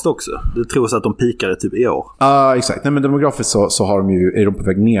 Demografiskt också. Det tror jag att de pikade typ i år. Exakt. Nej, men demografiskt så har är de på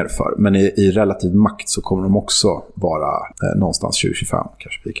väg ner för. Men i relativ makt så kommer de också vara någonstans 2025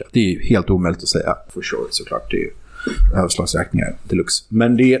 kanske pika. Det är ju helt omöjligt att säga för sure, såklart. Det är ju överslagsräkningar deluxe.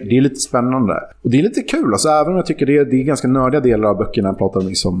 Men det är lite spännande. Och det är lite kul. Alltså, även om jag tycker det är ganska nördiga delar av böckerna. Pratar om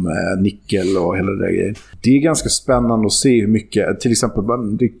liksom, nickel och hela det där grejen. Det är ganska spännande att se hur mycket, till exempel,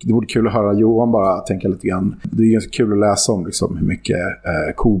 det vore kul att höra Johan bara tänka lite grann. Det är ganska kul att läsa om liksom, hur mycket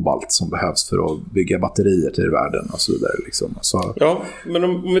kobalt som behövs för att bygga batterier till världen och så vidare. Liksom. Så. Ja, men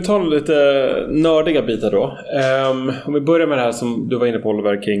om vi tar lite nördiga bitar då. Om vi börjar med det här som du var inne på,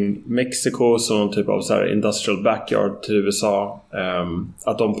 Oliver, kring Mexiko som någon typ av så här industrial backyard till USA.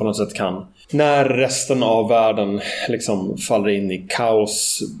 Att de på något sätt kan, när resten av världen liksom faller in i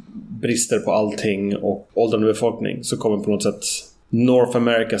kaos, brister på allting och åldrande befolkning, så kommer på något sätt North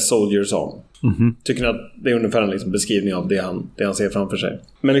America Soldiers on. Tycker ni att det är ungefär en liksom beskrivning av det han ser framför sig?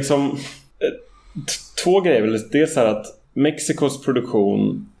 Men liksom två grejer. Det är så här att Mexikos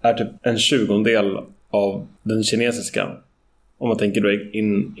produktion är typ en 20-del av den kinesiska. Om man tänker då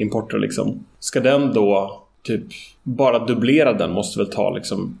importer liksom. Ska den då typ bara dubblera den måste väl ta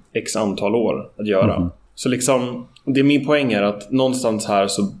liksom x antal år att göra. Så liksom, det är min poäng är att någonstans här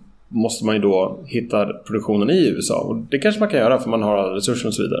så måste man ju då hitta produktionen i USA. Och det kanske man kan göra för man har alla resurser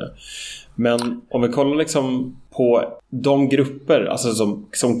och så vidare. Men om vi kollar liksom på de grupper, alltså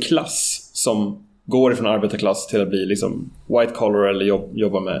som klass som går ifrån arbetarklass till att bli liksom white collar eller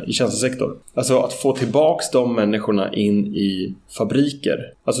jobba med i tjänstesektor. Alltså att få tillbaks de människorna in i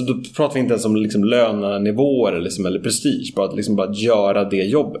fabriker. Alltså då pratar vi inte ens om liksom lönenivåer eller prestige. Bara att göra det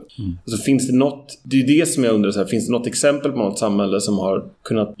jobbet. Alltså finns det något, det är det som jag undrar så här, finns det något exempel på något samhälle som har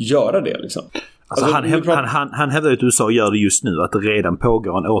kunnat göra det liksom? Alltså han hävdar att USA gör det just nu, att det redan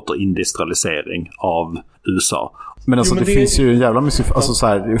pågår en återindustrialisering av USA. Men alltså det finns ju en jävla mycket, alltså så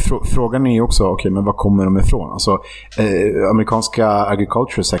här, frågan är ju också, okej, men var kommer de ifrån? Alltså amerikanska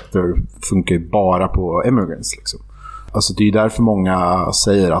agriculture sector funkar ju bara på immigrants liksom. Alltså det är ju därför många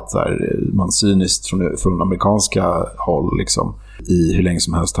säger att där, man cyniskt från amerikanska håll liksom, i hur länge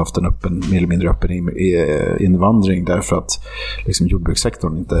som helst haft en mer eller mindre öppen invandring, därför att liksom,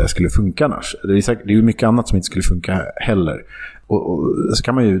 jordbrukssektorn inte skulle funka annars. Det är ju mycket annat som inte skulle funka heller. Och så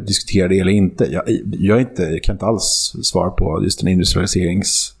kan man ju diskutera det eller inte. Jag kan inte alls svara på just den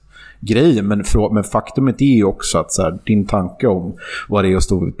industrialiseringsgrejen, men faktumet är ju också att så här, din tanke om vad det är att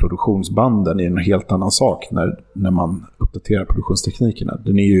stå vid produktionsbanden är en helt annan sak när man uppdaterar produktionsteknikerna.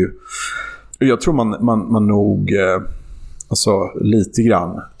 Den är ju, jag tror man nog alltså lite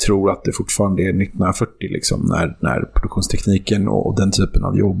grann tror att det fortfarande är 1940 liksom, när produktionstekniken och den typen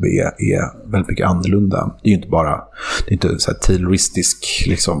av jobb är väldigt mycket annorlunda. Det är ju inte så här tayloristisk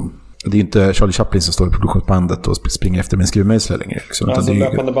liksom. Det är inte Charlie Chaplin som står i produktionsbandet och springer efter med en skruvmejsel längre liksom. Alltså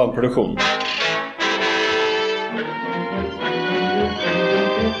löpande bandproduktion.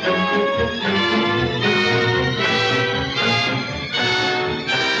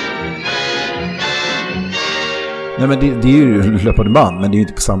 Nej, men det är ju löpande band, men det är ju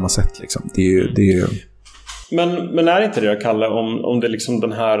inte på samma sätt liksom. Det är ju... Men är inte det jag kallar om det liksom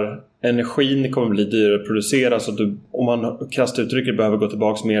den här energin kommer bli dyrare att producera, så att du, om man krasst uttrycker, behöver gå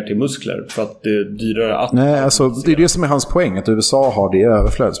tillbaka mer till muskler för att det är dyrare att... Nej, alltså det är det som är hans poäng, att USA har det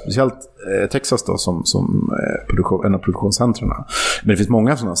överflöd, speciellt Texas då som en av produktionscentrarna. Men det finns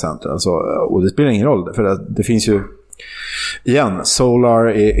många sådana centra, alltså, och det spelar ingen roll, för att det finns ju igen,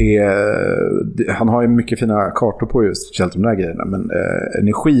 Solar han har ju mycket fina kartor på just speciellt de där grejerna, men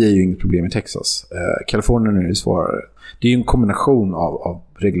energi är ju inget problem i Texas. Kalifornien är ju svårare. Det är ju en kombination av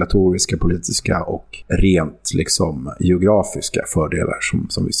regulatoriska, politiska och rent liksom geografiska fördelar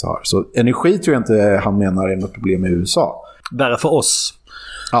som vissa har. Så energi tror jag inte han menar är något problem i USA. Värre för oss.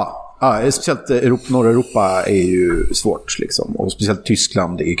 Ja, speciellt norra Europa är ju svårt liksom. Och speciellt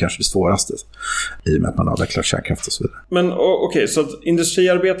Tyskland är kanske det svåraste i och med att man avvecklar kärnkraft och så vidare. Men okej, så att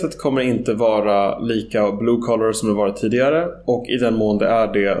industriarbetet kommer inte vara lika blue collar som det varit tidigare, och i den mån det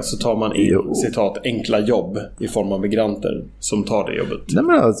är det så tar man in citat enkla jobb i form av migranter som tar det jobbet. Nej,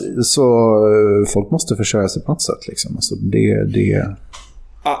 men alltså, så folk måste försörja sig på något sätt liksom. Alltså det...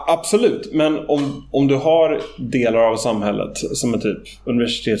 Absolut, men om du har delar av samhället som är typ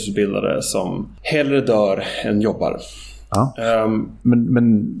universitetsutbildade som hellre dör än jobbar. Ja.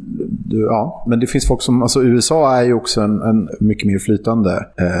 Men det finns folk som, alltså USA är ju också en mycket mer flytande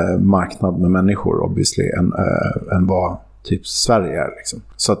marknad med människor obviously än vad typ Sverige är liksom.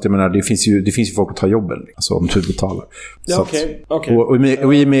 Så att jag menar, det finns ju folk att ta jobben alltså, om du betalar. Ja, okay.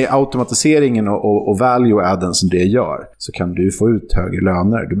 Och i med automatiseringen och value-adden som det gör, så kan du få ut högre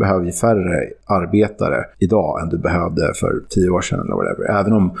löner. Du behöver ju färre arbetare idag än du behövde för 10 år sedan eller whatever.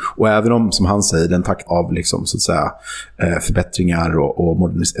 Även om som han säger, den takt av liksom, så att säga, förbättringar och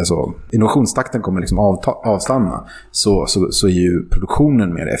alltså, innovationstakten kommer liksom avstanna, så är ju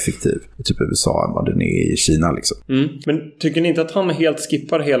produktionen mer effektiv i typ USA än vad den är i Kina liksom. Men tycker ni inte att han helt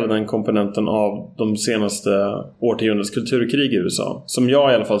skippar hela den komponenten av de senaste årtiondens kulturkrig i USA, som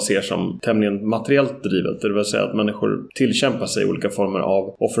jag i alla fall ser som tämligen materiellt drivet, det vill säga att människor tillkämpar sig olika former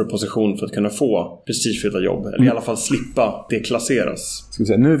av offerposition för att kunna få prestigefyllda jobb, eller i alla fall slippa deklasseras. Ska vi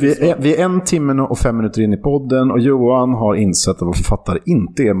säga, nu vi är 1 timme och 5 minuter in i podden, och Johan har insett att vår författare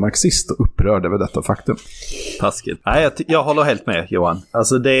inte är marxist och upprörd över detta faktum. Taskigt. Nej, jag håller helt med Johan.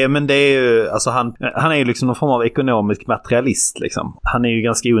 Alltså alltså han är ju liksom någon form av ekonomisk materialist liksom. Han är ju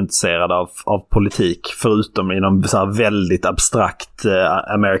ganska ointresserad av politik, förutom i någon så här väldigt abstrakt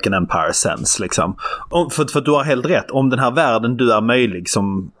American Empire sense liksom. För du har helt rätt, om den här världen du är möjlig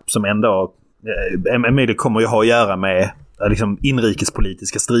som ändå är möjlig, kommer ju ha att göra med liksom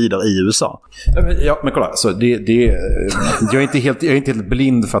inrikespolitiska strider i USA. Ja, men kolla, så jag är inte helt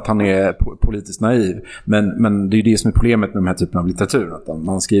blind för att han är politiskt naiv, men det är det som är problemet med den här typen av litteratur, att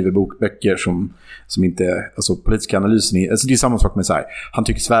man skriver böcker som inte, alltså politiska analysen alltså det är samma sak med så här, han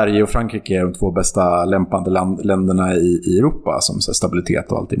tycker Sverige och Frankrike är de 2 bästa lämpande länderna i Europa som så här,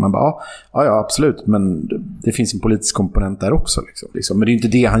 stabilitet och allting. Man bara, ja absolut, men det finns en politisk komponent där också liksom. Men det är inte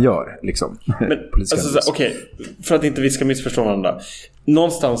det han gör liksom. Men alltså, okej, för att inte vi ska missförstå varandra.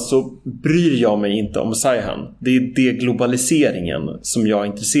 Någonstans så bryr jag mig inte om Saihan. Det är globaliseringen som jag är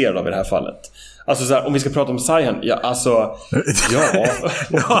intresserad av i det här fallet. Alltså så här, om vi ska prata om Saihan, jag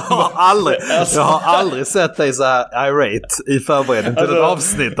har aldrig sett dig så här irate i förberedning till ett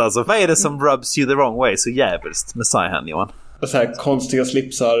avsnitt. Alltså, vad är det som rubs you the wrong way så jävligt med Saihan, Johan? Så här konstiga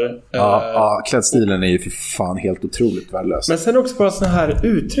slipsar. Klädstilen är ju för fan helt otroligt värdelös. Men sen också bara såna här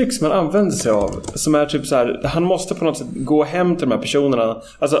uttryck som man använder sig av, som är typ så här, han måste på något sätt gå hem till de här personerna,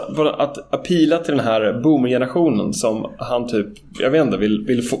 alltså att appeala till den här boomer-generationen som han typ, jag vet inte,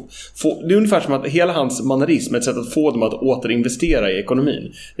 vill få. Det är ungefär som att hela hans mannerism är ett sätt att få dem att återinvestera i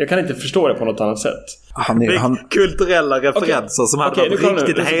ekonomin. Jag kan inte förstå det på något annat sätt. Kulturella referenser som hade varit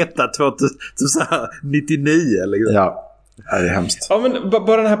riktigt heta 2099 liksom. Ja. Det är hemskt. Ja, men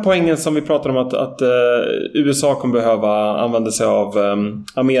bara den här poängen som vi pratar om att USA kommer behöva använda sig av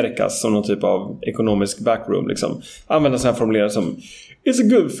Amerikas som någon typ av ekonomisk backroom liksom. Använda sig här formuleringar som "It's a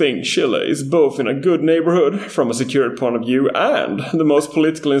good thing Chile is both in a good neighborhood from a security point of view and the most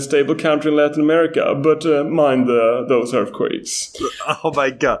politically unstable country in Latin America, but mind those earthquakes." Oh my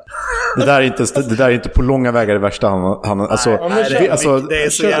god. Det där är inte på långa vägar det värsta han alltså, det är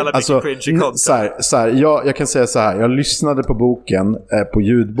så jävla mycket cringy content. Så här, jag kan säga så här, jag lyssnade på boken på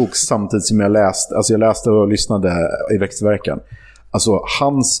ljudbok samtidigt som jag läste och lyssnade i växtverkan. Alltså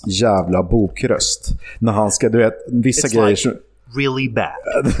hans jävla bokröst när han ska, du vet, vissa It's grejer like really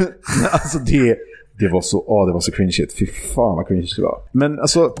bad. alltså det var så cringe. Fy fan vad cringe det var. Men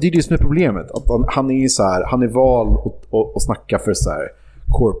alltså det är det som är problemet, att han är så här, han är val och snacka för så här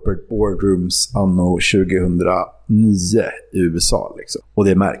corporate boardrooms anno 2009 i USA liksom. Och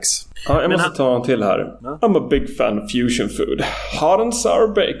det märks. Ja, jag måste ta en till här. I'm a big fan of fusion food. Hot and sour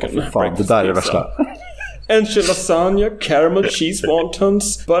bacon. Fan, det där är det värsta. Enchilada lasagna, caramel cheese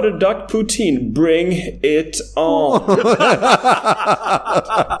wontons, butter duck poutine. Bring it on.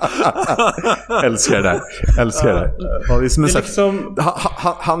 Älskar det. Ja, det är som liksom...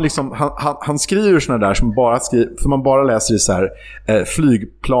 han skriver såna där som bara för man bara läser i så här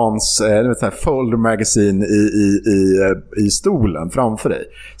flygplans så här folder magazine i stolen framför dig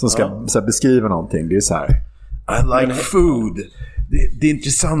som ska så här, beskriva någonting. Det är så här: I like food. Det är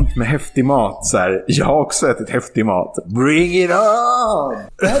intressant med häftig mat så här. Jag har också ätit häftig mat. Bring it on.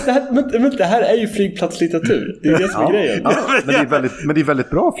 Men det här är ju flygplatslitteratur. Det är det som är grejen. Ja, men det är väldigt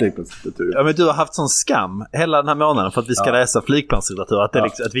bra flygplatslitteratur. Ja, men du har haft sån skam hela den här månaden för att vi ska läsa flygplatslitteratur, att det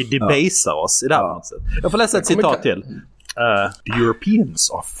liksom, att vi debasar oss i det här på något sätt. Jag får läsa ett citat till. The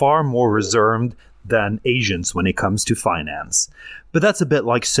Europeans are far more reserved than Asians when it comes to finance. But that's a bit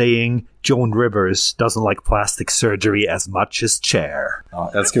like saying Joan Rivers doesn't like plastic surgery as much as Cher. Ja,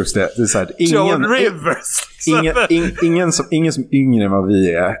 jag älskar också det. Det är så här, Joan Rivers! Ingen som yngre än vad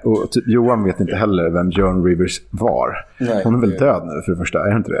vi är. Och typ Johan vet inte heller vem Joan Rivers var. Nej, hon är väl död nu för det första,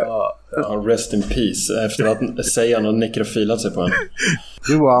 är inte det? Ja, rest in peace. Efter att säga någon nekrofilat sig på en.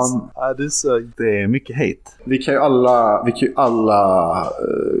 Johan. Ja, det är mycket hate. Vi kan ju alla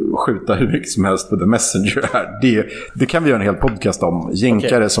skjuta hur mycket som helst på The Messenger här. Det kan vi göra en hel podcast om.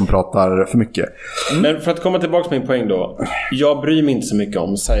 Jänkare som pratar för mycket. Men för att komma tillbaka med min poäng då. Jag bryr mig inte så mycket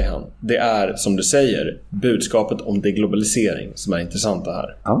om Saihan. Det är, som du säger, budskapet om deglobalisering som är intressant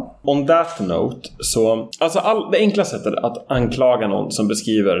här. Ja. On that note, så alltså det enkla sättet att anklaga någon som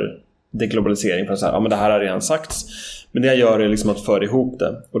beskriver deglobalisering för att säga, ja men det här har redan sagts. Men det jag gör är liksom att föra ihop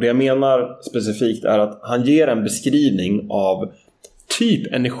det. Och det jag menar specifikt är att han ger en beskrivning av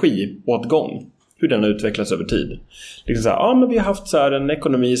typ energiåtgång. Hur den har utvecklats över tid. Liksom så här, ja men vi har haft så här en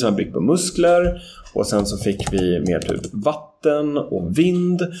ekonomi som har byggt på muskler. Och sen så fick vi mer typ vatten och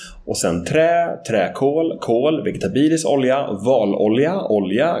vind. Och sen träkol, kol, vegetabilisk olja,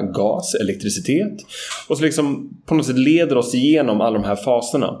 olja, gas, elektricitet. Och så liksom på något sätt leder oss igenom alla de här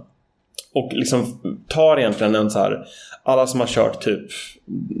faserna. Och liksom tar egentligen en så här, alla som har kört typ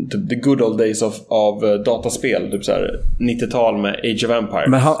the good old days av dataspel, typ så här 90-tal med Age of Empire.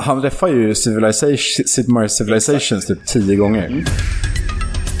 Men han reffar ju Civilizations typ 10 gånger. Mm.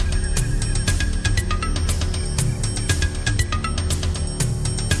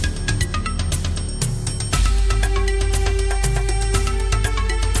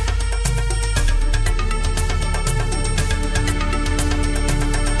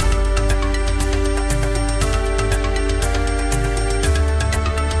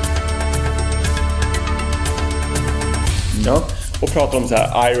 Ja, och pratar om så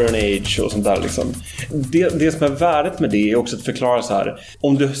här Iron Age och sånt där liksom. Det som är värdet med det är också att förklara så här: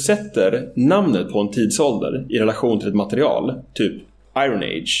 om du sätter namnet på en tidsålder i relation till ett material, typ Iron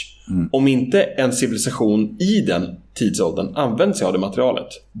Age, om inte en civilisation i den tidsåldern använder sig av det materialet,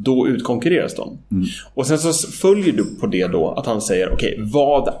 då utkonkurreras de. Och sen så följer du på det då att han säger okej,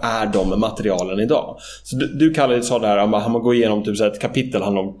 vad är de materialen idag? Så du kallar det så där att han går igenom typ så ett kapitel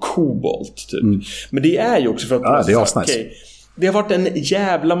handlar om kobolt typ. Men det är ju också för att det är asnice. Det har varit en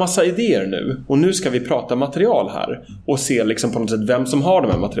jävla massa idéer nu. Och nu ska vi prata material här. Och se liksom på något sätt vem som har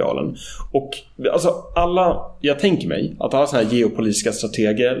de här materialen. Och alltså alla, jag tänker mig att alla sådana här geopolitiska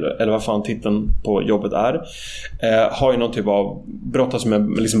strateger, eller vad fan titeln på jobbet är, har ju någon typ av brottas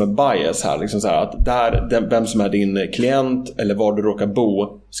med liksom en bias här. Liksom så här att vem som är din klient eller var du råkar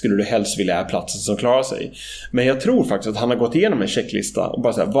bo skulle du helst vilja är platsen som klarar sig. Men jag tror faktiskt att han har gått igenom en checklista och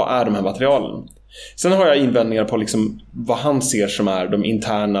bara säga, vad är de här materialen? Sen har jag invändningar på liksom vad han ser som är de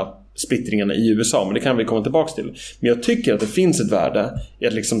interna splittringarna i USA, men det kan vi komma tillbaka till. Men jag tycker att det finns ett värde i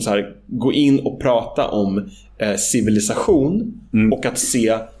att liksom så här gå in och prata om civilisation och att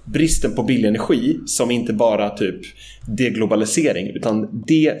se bristen på billig energi som inte bara typ deglobalisering utan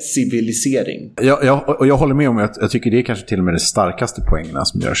decivilisering. Jag håller med om att jag tycker det är kanske till och med de starkaste poängerna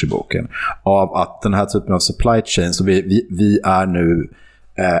som görs i boken av att den här typen av supply chain, så vi är nu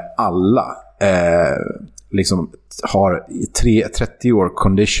alla liksom har i 30 år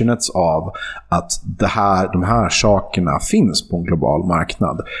conditionats av att de här sakerna finns på en global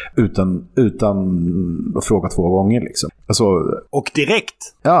marknad utan att fråga 2 gånger liksom. Alltså, och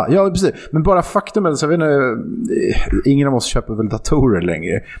direkt. Ja, precis. Men bara faktumet, så jag vet inte, ingen av oss köper väl datorer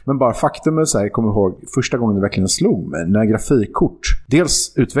längre, men bara faktumet så här, jag kommer ihåg första gången det verkligen slog mig när grafikkort,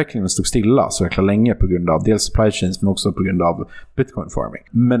 dels utvecklingen stod stilla så jäkla länge på grund av dels supply chains men också på grund av bitcoin farming.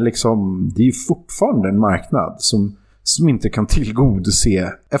 Men liksom det är ju fortfarande en marknad som inte kan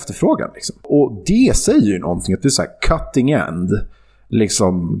tillgodose efterfrågan liksom. Och det säger ju någonting att det är så här cutting end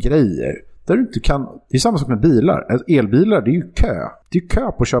liksom grejer där du inte kan. Det är samma sak med bilar. Elbilar, det är ju kö. Det är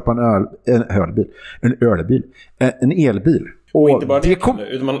kö på att köpa en elbil. Och inte bara det,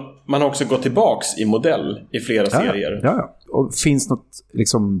 utan man har också gått tillbaks i modell i flera serier. Ja. Och finns något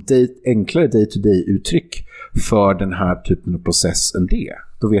liksom enklare day-to-day uttryck för den här typen av process än det,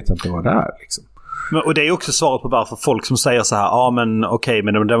 då vet jag inte vad det är liksom. Och det är också svaret på varför folk som säger så här, men okej,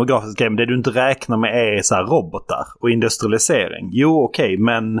 men de demografiska grejerna, det du inte räknar med är så här robotar och industrialisering. Jo, okej,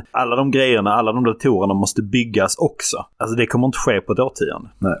 men alla de grejerna, alla de datorerna måste byggas också. Alltså det kommer inte ske på ett årtionde.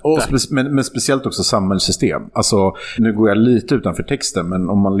 Nej. Och men speciellt också samhällssystem. Alltså, nu går jag lite utanför texten, men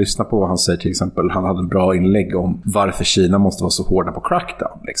om man lyssnar på vad han säger, till exempel, han hade en bra inlägg om varför Kina måste vara så hårda på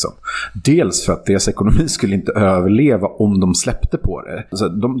crackdown. Liksom. Dels för att deras ekonomi skulle inte överleva om de släppte på det. Alltså,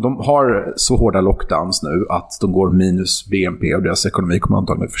 de har så hårda lockdowns nu att de går minus BNP och deras ekonomi kommer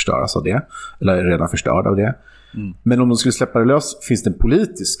antagligen förstöras av det. Eller är redan förstörd av det. Men om de skulle släppa det lös finns det en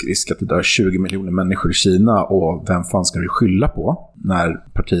politisk risk att det dör 20 miljoner människor i Kina, och vem fan ska du skylla på när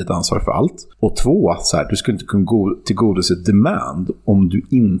partiet ansvarar för allt? Och 2, så här, du skulle inte kunna tillgodose demand om du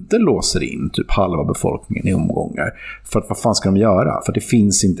inte låser in typ halva befolkningen i omgångar. För att vad fan ska de göra? För det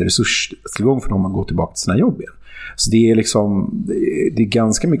finns inte resurstillgång för dem att gå tillbaka till sina jobb igen. Så det är liksom, det är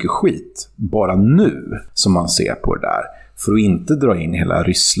ganska mycket skit bara nu som man ser på det där, för att inte dra in hela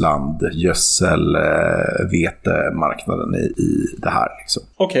Ryssland, gödsel, vetemarknaden i det här liksom.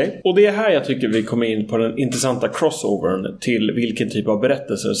 Okej, och det är här jag tycker vi kommer in på den intressanta crossovern till vilken typ av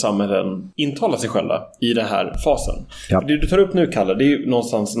berättelser samhällen intalar sig själva i den här fasen. Ja. Det du tar upp nu, Kalle, det är ju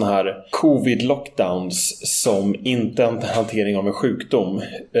någonstans den här covid-lockdowns som inte är en hantering av en sjukdom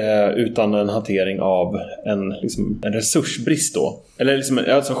utan en hantering av en resursbrist då. Eller liksom,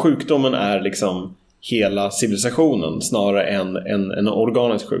 alltså sjukdomen är liksom hela civilisationen snarare än en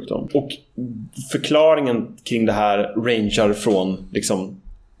organisk sjukdom. Och förklaringen kring det här rangear från liksom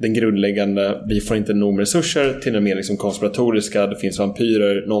den grundläggande, vi får inte nog med resurser, till den mer liksom konspiratoriska, det finns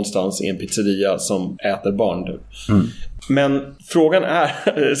vampyrer någonstans i en pizzeria som äter barn typ. Men frågan är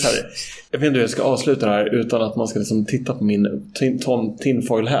så här, jag vet inte hur jag ska avsluta det här utan att man ska liksom titta på min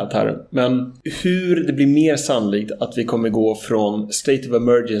tinfoil hat här. Men hur det blir mer sannolikt att vi kommer gå från state of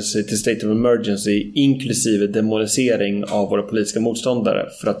emergency till state of emergency inklusive demonisering av våra politiska motståndare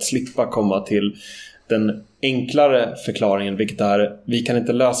för att slippa komma till den enklare förklaringen, vilket är vi kan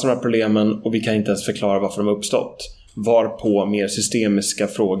inte lösa de här problemen och vi kan inte ens förklara varför de har uppstått. Varpå mer systemiska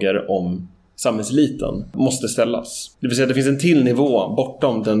frågor om samhällseliten måste ställas. Det vill säga att det finns en till nivå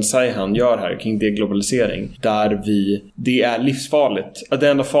bortom den han gör här kring deglobalisering, där det är livsfarligt. Att det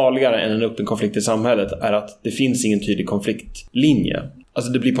enda farligare än en öppen konflikt i samhället är att det finns ingen tydlig konfliktlinje.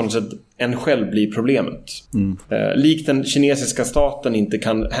 Alltså det blir på något sätt, en själv blir problemet. Likt den kinesiska staten inte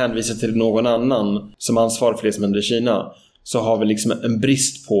kan hänvisa till någon annan som ansvarar för det som händer i Kina, så har vi liksom en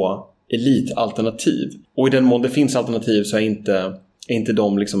brist på elitalternativ. Och i den mån det finns alternativ så är inte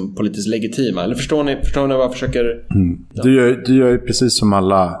de liksom politiskt legitima. Eller förstår ni vad jag försöker... Ja. Du gör ju precis som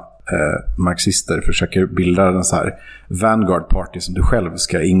alla marxister försöker bilda en så här vanguard party som du själv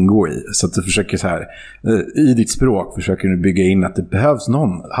ska ingå i. Så att du försöker så här, i ditt språk försöker du bygga in att det behövs någon.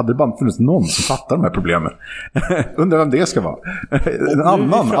 Hade det bara funnits någon som fattar de här problemen? Undrar vem det ska vara. En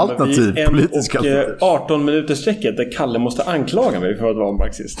annan alternativ politisk alternativ. 18 minuters sträcket där Kalle måste anklaga mig för att vara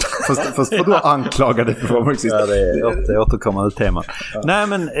marxist. Fast vadå anklaga dig för att vara marxist? Ja, det är återkommande tema. Ja. Nej,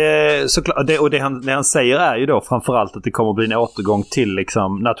 men såklart, det han säger är ju då framförallt att det kommer att bli en återgång till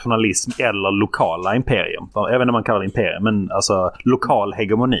liksom nationalism eller lokala imperium. Jag vet inte om man kallar det imperium, men alltså lokal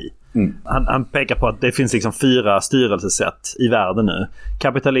hegemoni. Han pekar på att det finns liksom 4 styrelsesätt i världen nu.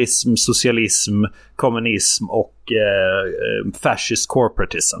 Kapitalism, socialism, kommunism och fascist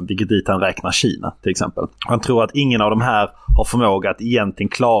corporatism, vilket dit han räknar Kina till exempel. Han tror att ingen av de här har förmåga att egentligen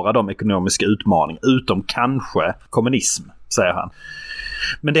klara de ekonomiska utmaningarna, utom kanske kommunism, säger han.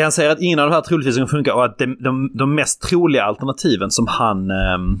 Men det han säger att ingen av de här troligtvis kan funka, och att de mest troliga alternativen som han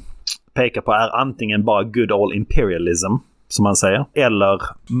pekar på är antingen bara good old imperialism, som man säger, eller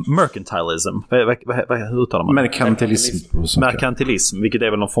mercantilism. Hur uttalar man? Merkantilism, vilket är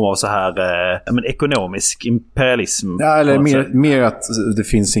väl någon form av så här ekonomisk imperialism. Ja, eller mer att det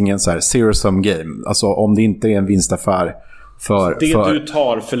finns ingen så här zero-sum game. Alltså om det inte är en vinstaffär för du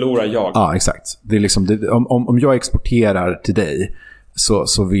tar förlorar jag. Ja, exakt. Det är liksom om jag exporterar till dig,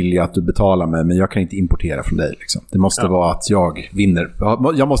 så vill jag att du betalar mig, men jag kan inte importera från dig liksom. Det måste vara att jag vinner.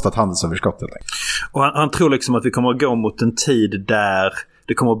 Jag måste ha ett handelsöverskott. Och han tror liksom att vi kommer att gå mot en tid där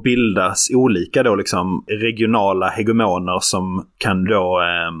det kommer att bildas olika då liksom regionala hegemoner som kan då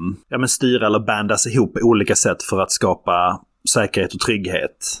styra eller bandas ihop på olika sätt för att skapa säkerhet och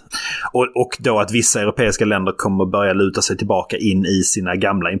trygghet. Och då att vissa europeiska länder kommer att börja luta sig tillbaka in i sina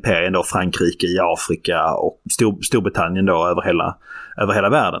gamla imperier, då Frankrike i Afrika och Storbritannien då över hela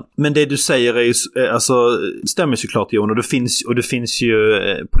världen. Men det du säger är ju, alltså, stämmer såklart, Jon, och det finns ju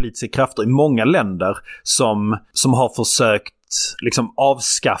politiska krafter i många länder som har försökt liksom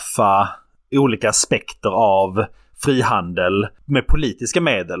avskaffa olika aspekter av frihandel med politiska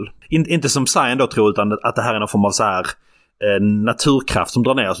medel. Inte som Zion då tror, utan att det här är någon form av så här naturkraft som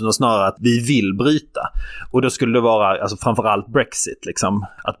drar ner oss, utan snarare att vi vill bryta. Och då skulle det vara alltså framförallt Brexit liksom,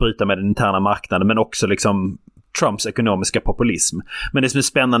 att bryta med den interna marknaden, men också liksom Trumps ekonomiska populism. Men det som är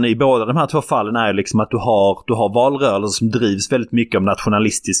spännande i båda de här 2 fallen är ju liksom att du har valrörelser som drivs väldigt mycket av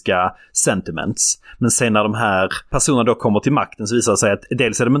nationalistiska sentiments. Men sen när de här personerna då kommer till makten så visar det sig att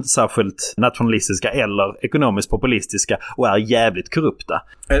dels är de inte särskilt nationalistiska eller ekonomiskt populistiska och är jävligt korrupta.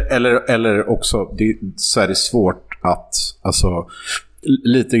 Eller också så är det svårt att, alltså,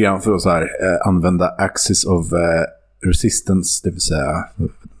 lite grann för att så här, använda axis of resistance, det vill säga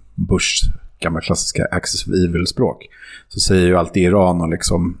Bush gamla klassiska axis of evil-språk, så säger ju alltid Iran och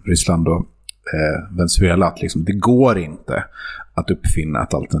liksom Ryssland och Venezuela att liksom, det går inte att uppfinna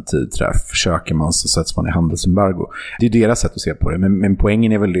ett alternativ till det här. Försöker man så sätts man i handelsembargo. Det är deras sätt att se på det, men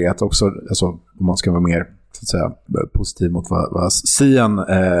poängen är väl det att också, alltså, om man ska vara mer så att säga positiv mot vad Sian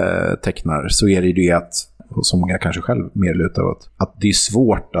tecknar, så är det ju det att, som många kanske själv mer lutar åt, att det är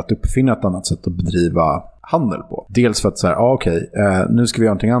svårt att uppfinna ett annat sätt att bedriva handel på. Dels för att så här, nu ska vi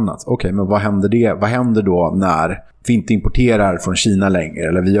göra någonting annat. Okej, men vad händer då när vi inte importerar från Kina längre,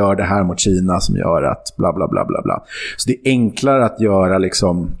 eller vi gör det här mot Kina som gör att bla bla bla bla bla. Så det är enklare att göra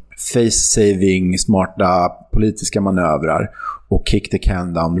liksom face-saving, smarta politiska manövrar och kick the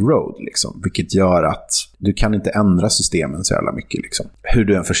can down the road liksom, vilket gör att du kan inte ändra systemen så jävla mycket liksom, hur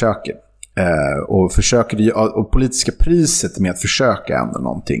du än försöker. Och politiska priset med att försöka ändra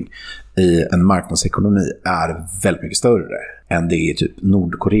någonting i en marknadsekonomi är väldigt mycket större än det är typ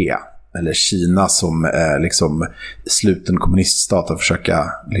Nordkorea eller Kina som liksom sluten kommuniststat att försöka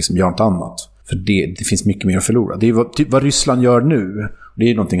liksom göra något annat. För det finns mycket mer att förlora. Det är vad Ryssland gör nu,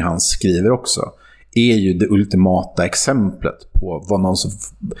 det är någonting han skriver också, är ju det ultimata exemplet på vad någon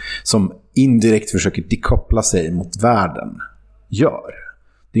som indirekt försöker dekoppla sig mot världen gör.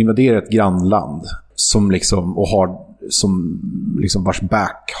 Det invaderar ett grannland som liksom, och har som liksom vars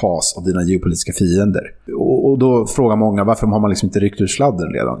back has av dina geopolitiska fiender. Och då frågar många, varför har man liksom inte ryckt ur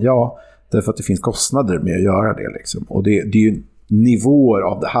sladden redan? Ja, därför att det finns kostnader med att göra det liksom. Och det är ju nivåer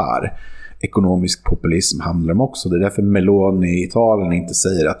av det här ekonomisk populism handlar om också. Det är därför Meloni i Italien inte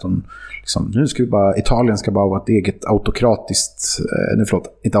säger att de liksom, Italien ska bara vara ett eget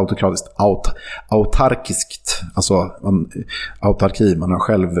autarkiskt, alltså autarki, man har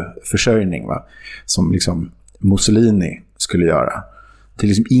självförsörjning, va? Som liksom Mussolini skulle göra. Det är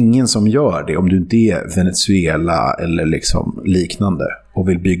liksom ingen som gör det om du inte är Venezuela eller liksom liknande och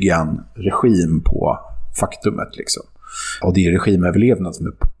vill bygga en regim på faktumet liksom. Och det är regimöverlevnad som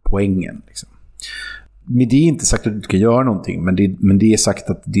är poängen liksom. Men det är inte sagt att du ska göra någonting, men det är sagt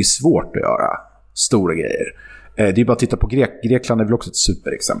att det är svårt att göra stora grejer. Det är bara att titta på Grekland är väl också ett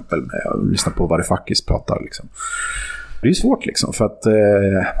superexempel med att lyssna på vad det faktiskt pratar liksom. Det är svårt liksom, för att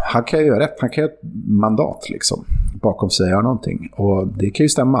han kan ju göra rätt, han kan göra ett mandat liksom bakom sig göra någonting, och det kan ju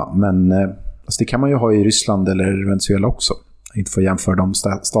stämma, men alltså det kan man ju ha i Ryssland eller Venezuela också. Inte för att jämföra de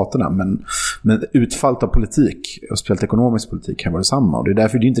staterna, men utfallet av politik och speciellt ekonomisk politik kan vara detsamma, och det är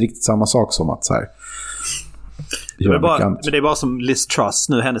därför det är inte riktigt samma sak som att så här. Men det är bara som Liz Truss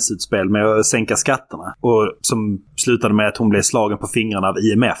nu, hennes utspel med att sänka skatterna, och som slutade med att hon blev slagen på fingrarna av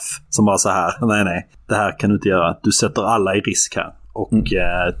IMF som var så här: nej, det här kan du inte göra, du sätter alla i risk här och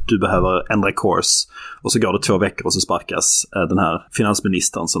du behöver ändra kurs. Och så går det 2 veckor och så sparkas den här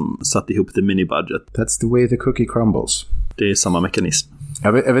finansministern som satt ihop the mini-budget. That's the way the cookie crumbles. Det är samma mekanism.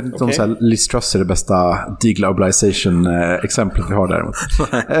 Jag vet inte om så här, Liz Truss är det bästa deglobalisation-exemplet vi har däremot.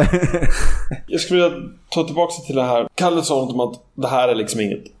 Jag skulle vilja ta tillbaka till det här. Kalle sa om att det här är liksom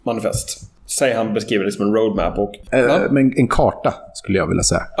inget manifest. Säg han beskriver det som en roadmap och... men en karta skulle jag vilja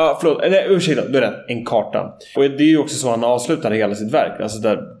säga. Ja, förlåt. Ursäkta, du är rätt. En karta. Och det är ju också så han avslutar hela sitt verk. Alltså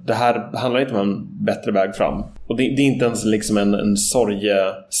det här handlar inte om en bättre väg fram. Och det är inte ens liksom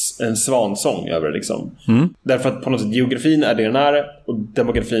en svansång över det liksom. Därför att på något sätt geografin är det den är och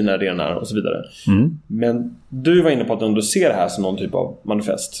demografin är det den är och så vidare. Men du var inne på att du ser det här som någon typ av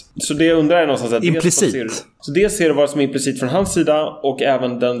manifest. Så det jag undrar är någonstans att implicit. Så det ser du vad som är implicit från hans sida, och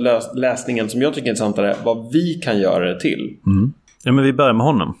även den läsningen som jag tycker är intressantare, vad vi kan göra det till. Ja, men vi börjar med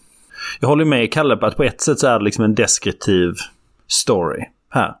honom. Jag håller med Kalle på att på ett sätt så är det liksom en deskriptiv story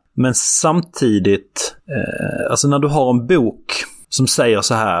här. Men samtidigt, alltså när du har en bok som säger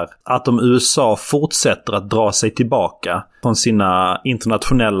så här, att om USA fortsätter att dra sig tillbaka från sina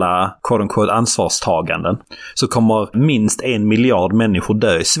internationella quote-unquote ansvarstaganden, så kommer minst 1 miljard människor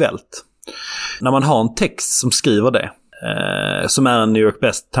dö i svält. När man har en text som skriver det, som är en New York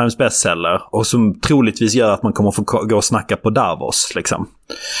Times bestseller och som troligtvis gör att man kommer få gå och snacka på Davos liksom.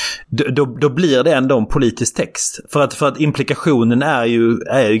 Då blir det ändå en politisk text. För att implikationen är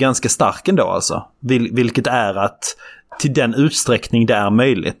ju ganska stark ändå alltså. Vilket är att till den utsträckning det är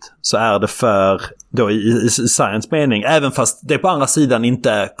möjligt så är det för då i science mening, även fast det på andra sidan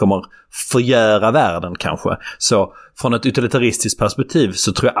inte kommer förgöra världen kanske. Så från ett utilitaristiskt perspektiv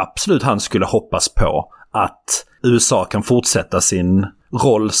så tror jag absolut han skulle hoppas på att USA kan fortsätta sin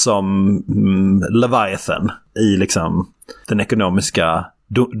roll som Leviathan i liksom den ekonomiska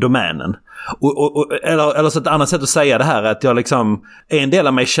domänen. Eller så ett annat sätt att säga det här är att jag liksom, en del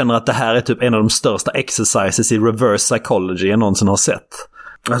av mig känner att det här är typ en av de största exercises i reverse psychology jag någonsin har sett.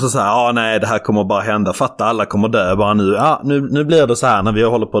 Alltså så här, nej, det här kommer bara hända, fatta, alla kommer dö bara nu. Nu blir det så här när vi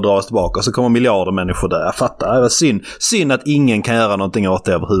håller på att dra oss tillbaka, och så kommer miljarder människor dö. Fatta, det var synd att ingen kan göra någonting åt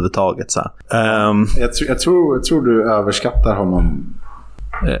det överhuvudtaget så här. Jag tror du överskattar honom.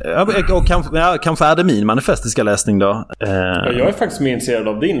 Och kanske är det min manifestiska läsning då. Jag är faktiskt mer intresserad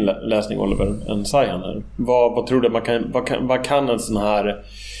av din läsning, Oliver, än Sajan här. Vad tror du vad kan en sån här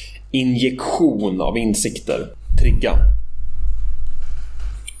injektion av insikter trigga?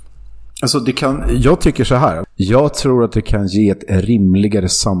 Alltså jag tycker så här. Jag tror att det kan ge ett rimligare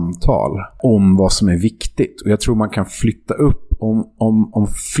samtal om vad som är viktigt. Och jag tror man kan flytta upp om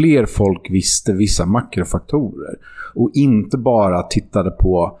fler folk visste vissa makrofaktorer. Och inte bara tittade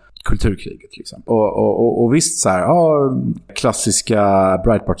på kulturkriget till exempel. Och visst så här, klassiska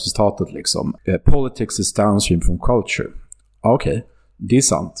Breitbart-citatet liksom. Politics is downstream from culture. Okej, det är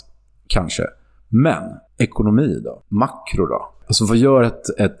sant. Kanske. Men ekonomi då? Makro då? Alltså vad gör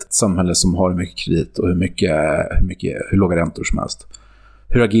ett samhälle som har mycket kredit och hur låga räntor som helst?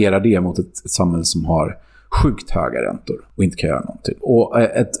 Hur agerar det mot ett samhälle som har sjukt höga räntor och inte kan göra någonting? Och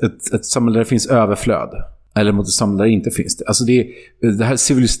ett samhälle där det finns överflöd, eller mot ett samhälle där det inte finns det. Alltså det här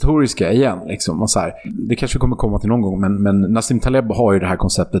civilisatoriska igen liksom, och så här, det kanske kommer komma till någon gång, men Nassim Taleb har ju det här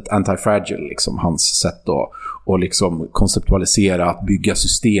konceptet anti-fragile liksom, hans sätt att liksom konceptualisera att bygga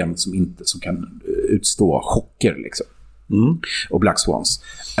system som kan utstå chocker liksom. Och Black Swans.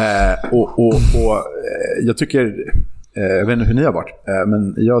 Och jag tycker, jag vet inte hur ni har varit,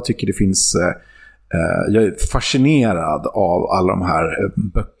 men jag tycker det finns Jag är fascinerad av alla de här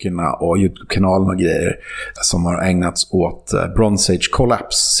böckerna och YouTube-kanalerna och grejer som har ägnats åt Bronze Age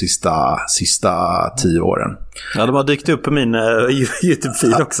Collapse sista 10 åren. Ja, de har dykt upp på min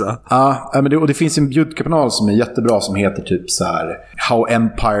YouTube-feed också. Ja, men det finns en YouTube-kanal som är jättebra som heter typ så här How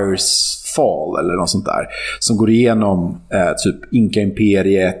Empires Fall eller något sånt där. Som går igenom typ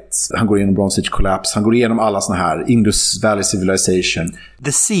Inka-imperiet, han går igenom Bronze Age Collapse, han går igenom alla såna här Indus Valley Civilization.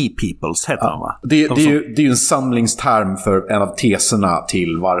 The Sea Peoples heter de, va? Det är ju en samlingsterm för en av teserna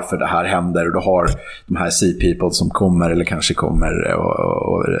till varför det här händer. Och du har de här Sea People som kommer eller kanske kommer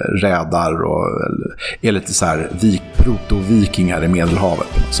och rädar och är lite så här proto-vikingar i Medelhavet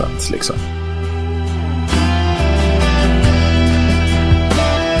på något sätt liksom.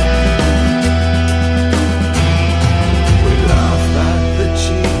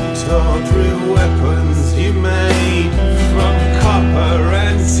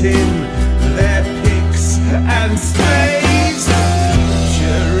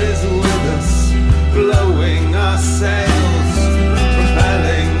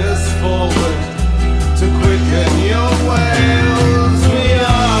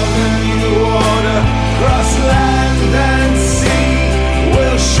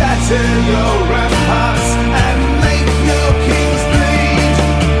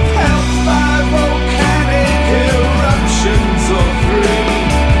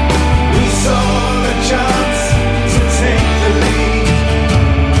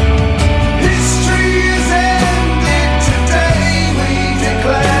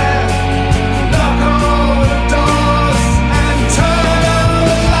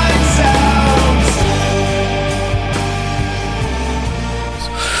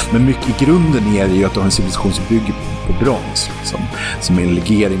 Men mycket i grunden är det ju att du har en civilisation som bygger på brons. Liksom, som är en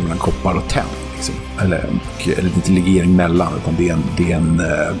legering mellan koppar och tenn. Liksom. Eller inte legering mellan, utan det är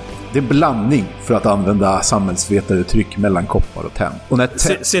en blandning, för att använda samhällsvetaruttryck, mellan koppar och tenn. Och när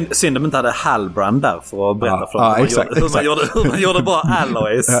synd de inte hade Halbrand där för att berätta för hur man gjorde bra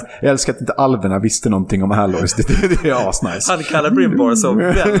alloys. Jag älskar att inte alverna visste någonting om alloys. Det är asnice. Han kallar Brimbor så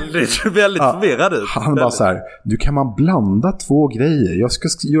väldigt förvirrad ut. Han bara så här: du kan man blanda två grejer. Jag ska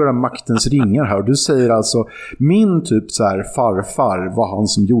göra maktens ringar här. Och du säger alltså, min typ så här farfar var han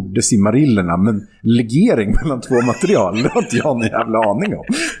som gjorde simmarillerna, men legering mellan två material, det har inte jag någon jävla aning om.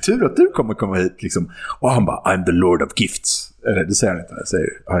 Tur att du kommer komma hit liksom. Och han bara, I'm the Lord of Gifts. Eller det säger han inte. Han säger,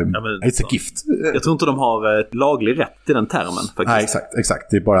 it's a gift. Jag tror inte de har laglig rätt i den termen faktiskt. Nej,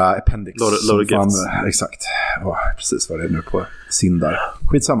 exakt. Det är bara appendix. Lord of Gifts. Exakt. Precis vad det är nu på Sindar.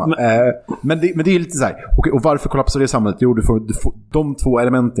 Skitsamma. Men det är lite så här. Okej, och varför kollapsar det samhället? Jo, du får de två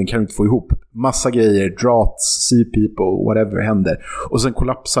elementen kan du inte få ihop. Massa grejer, draughts, sea people, whatever händer. Och sen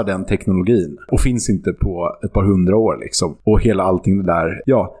kollapsar den teknologin. Och finns inte på ett par 100 år liksom. Och hela allting det där.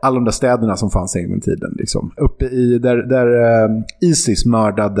 Ja, alla de där städerna som fanns en gång i tiden liksom. Uppe i där ISIS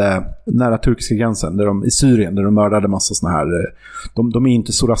mördade nära turkiska gränsen, i Syrien, där de mördade massa såna här, de är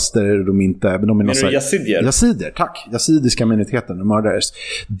inte zoroaster, de är inte, men de är några yazidier, tack, yazidiska minoriteten, de mördades.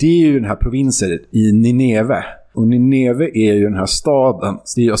 Det är ju den här provinsen i Nineve, och Nineve är ju den här staden,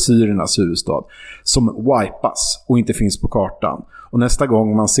 det är assyriernas huvudstad, som wipas och inte finns på kartan. Och nästa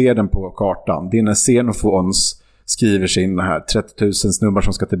gång man ser den på kartan, det är när Xenofons skriver sin här 30 000 snubbar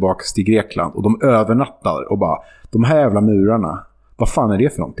som ska tillbaka till Grekland, och de övernattar och bara, de här jävla murarna, vad fan är det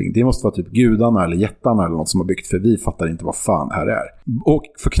för någonting? Det måste vara typ gudarna eller jättarna eller något som har byggt, för vi fattar inte vad fan det här är. Och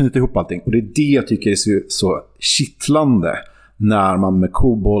för att knyta ihop allting, och det är det jag tycker är så kittlande när man med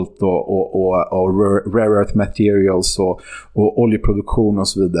kobolt och rare earth materials och oljeproduktion och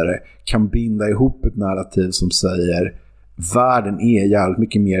så vidare kan binda ihop ett narrativ som säger världen är jävligt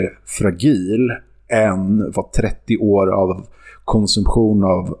mycket mer fragil än vad 30 år av konsumtion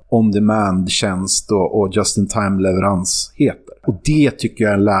av on-demand-tjänst och just-in-time-leverans heter. Och det tycker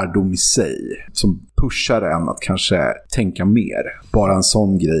jag är en lärdom i sig som pushar en att kanske tänka mer. Bara en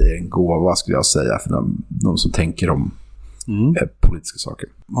sån grej är en gåva, skulle jag säga, för de som tänker om politiska saker.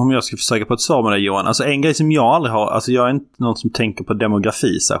 Om jag ska försöka på ett svar med dig, Johan. Alltså en grej som jag aldrig har, alltså jag är inte någon som tänker på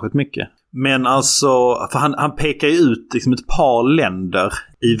demografi särskilt mycket. Men alltså, för han pekar ju ut liksom ett par länder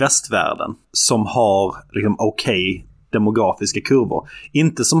i västvärlden som har liksom okej demografiska kurvor.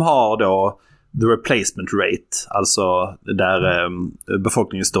 Inte som har då the replacement rate, alltså där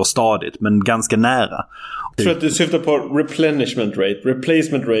befolkningen står stadigt, men ganska nära. Jag tror att du syftar på replenishment rate.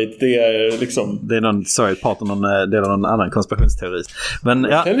 Replacement rate, det är liksom... Det är någon, det är någon annan konspirationsteori. Men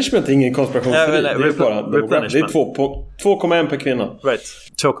replenishment är ingen konspirationsteori. Det är 2,1 per kvinna. Right,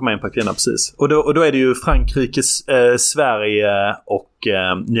 2,1 per kvinna, precis. Och då är det ju Frankrike, Sverige och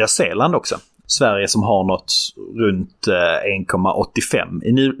Nya Zeeland också Sverige som har något runt 1,85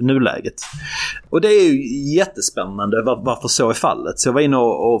 i nuläget. Och det är ju jättespännande varför så är fallet. Så jag var inne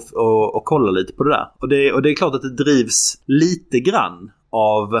och kollade lite på det där. Och det är klart att det drivs lite grann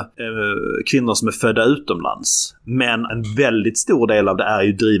av kvinnor som är födda utomlands. Men en väldigt stor del av det är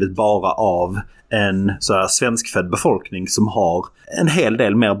ju drivet bara av en så här svenskfödd befolkning som har en hel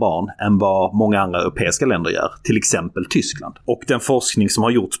del mer barn än vad många andra europeiska länder gör. Till exempel Tyskland. Och den forskning som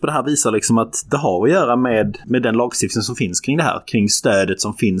har gjorts på det här visar liksom att det har att göra med den lagstiftning som finns kring det här. Kring stödet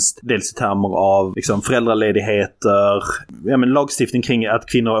som finns dels i termer av liksom föräldraledigheter, lagstiftning kring att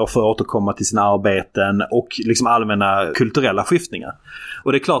kvinnor får återkomma till sina arbeten och liksom allmänna kulturella skiftningar.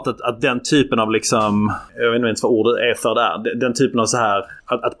 Och det är klart att den typen av liksom, jag vet inte ens vad ordet är för det här, den typen av så här,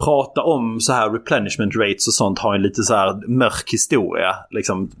 att prata om så här replenishment rates och sånt har en lite så här mörk historia.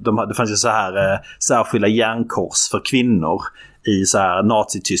 Liksom, det fanns ju så här särskilda järnkors för kvinnor i så här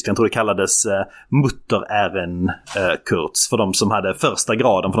Nazi-Tyskland. Jag tror det kallades Mutterärenkurz för de som hade första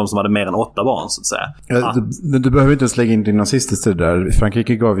graden, för de som hade mer än 8 barn så att säga. Du behöver inte ens lägga in din nazistisk tid där.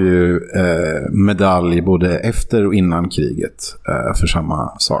 Frankrike gav ju medalj både efter och innan kriget för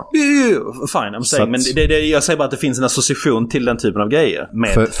samma sak. Fine, I'm saying. Men jag säger bara att det finns en association till den typen av grejer.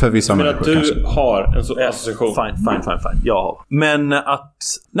 För vissa människor att du kanske har en sån association. Fine. Jag har. Men att...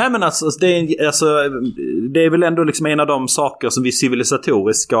 Nej men alltså det är väl ändå liksom en av de saker som vi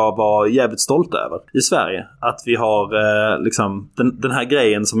civilisatoriskt ska vara jävligt stolta över i Sverige. Att vi har liksom den här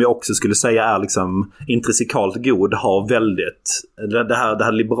grejen som jag också skulle säga är liksom intrinsikalt god, har väldigt det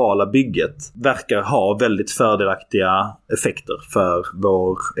här liberala bygget verkar ha väldigt fördelaktiga effekter för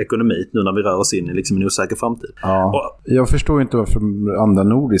vår ekonomi nu när vi rör oss in i liksom en osäker framtid. Ja. Jag förstår inte varför andra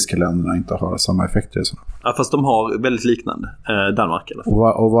nordiska länderna inte har samma effekter. Ja, fast de har väldigt liknande. Danmark eller.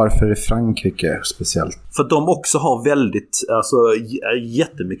 Och varför är Frankrike speciellt? För de också har väldigt, alltså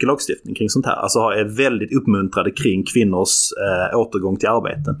jättemycket lagstiftning kring sånt här. Alltså är väldigt uppmuntrade kring kvinnors återgång till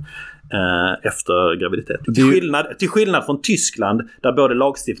arbeten efter graviditet. Till skillnad från Tyskland där både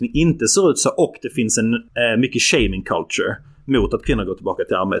lagstiftning inte ser ut så och det finns en mycket shaming culture mot att kvinnor går tillbaka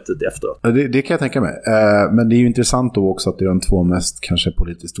till arbetet efteråt. Det kan jag tänka mig. Men det är ju intressant då också att det är de 2 mest kanske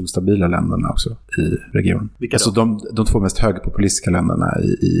politiskt ostabila länderna också i regionen. Vilka alltså de 2 mest högerpopulistiska länderna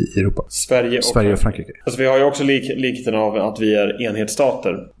i Europa. Sverige och Frankrike. Alltså vi har ju också likheten av att vi är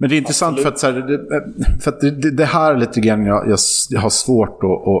enhetsstater. Men det är intressant för att det här lite grann jag har svårt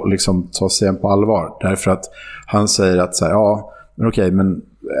att liksom ta sig på allvar. Därför att han säger att så här,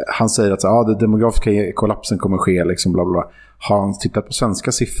 han säger att den demografiska kollapsen kommer ske liksom bla bla. Har han tittat på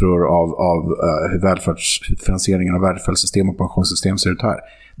svenska siffror av hur finansieringen av välfärdssystem och pensionssystem ser ut här?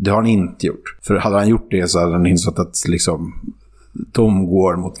 Det har han inte gjort. För hade han gjort det så hade han insett att liksom, de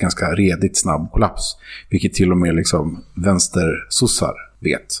går mot ganska redigt snabb kollaps. Vilket till och med liksom, vänstersossar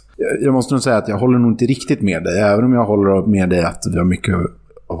vet. Jag måste nog säga att jag håller nog inte riktigt med dig. Även om jag håller med dig att vi har mycket att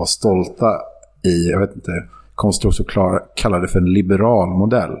vara stolta i. Jag vet inte, konstigt också kalla det för en liberal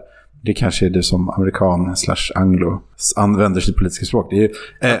modell. Det kanske är det som amerikan/anglo använder sitt politiska språk. Det är,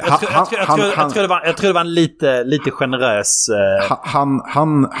 jag tror det var en lite generös...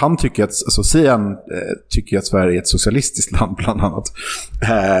 Han tycker att, alltså CN tycker att Sverige är ett socialistiskt land bland annat.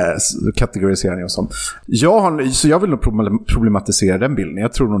 Kategorisering och sånt. Så jag vill nog problematisera den bilden.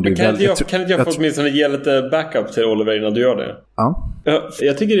 Jag tror nog det är kan inte jag få åtminstone ge lite backup till Oliver innan du gör det? Ja.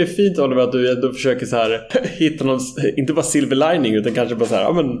 Jag tycker det är fint, Oliver, att du ändå försöker så här hitta någon, inte bara silver lining utan kanske bara så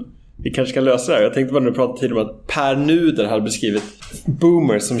här, men vi kanske kan lösa det här. Jag tänkte bara när du pratade tidigare om att Per Nuder hade beskrivit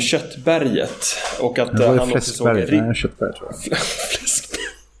boomer som köttberget. Och att han också såg... Nej, köttberget tror jag.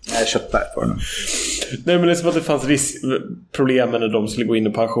 Nej, köttberget var det. Nej, men det är som att det fanns riskproblemen när de skulle gå in i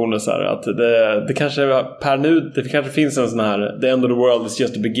pensionen så här, att det kanske Per Nuder, det kanske finns en sån här The End of the World is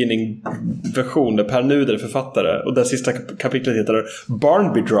just a beginning version där Per Nuder är författare och det sista kapitlet heter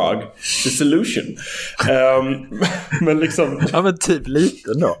Barnby Drug The Solution. Men liksom men typ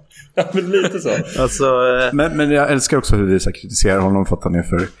lite då. Ja, men lite så. Alltså, men jag älskar också hur vi så kritiserar honom för att han är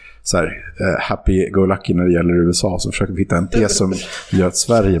för så här, happy-go-lucky när det gäller USA. Så försöker vi hitta en tes som gör att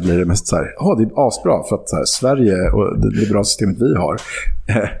Sverige blir det mest så här, det är asbra för att så här, Sverige och det liberala systemet vi har.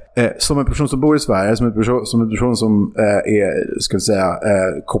 Som en person som bor i Sverige, som en person som är, ska vi säga,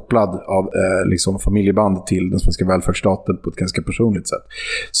 kopplad av liksom familjeband till den svenska välfärdsstaten på ett ganska personligt sätt,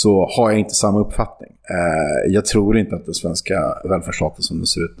 så har jag inte samma uppfattning. Jag tror inte att den svenska välfärdsstaten som den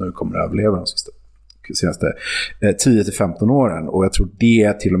ser ut nu kommer att överleva de senaste 10-15 åren, och jag tror det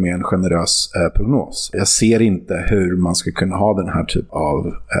är till och med en generös prognos. Jag ser inte hur man ska kunna ha den här typ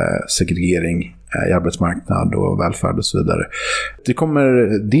av segregering i arbetsmarknad och välfärd och så vidare. Det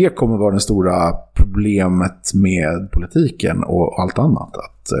kommer vara det stora problemet med politiken och allt annat.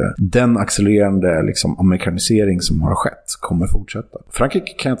 Att den accelererande liksom, amerikanisering som har skett kommer fortsätta.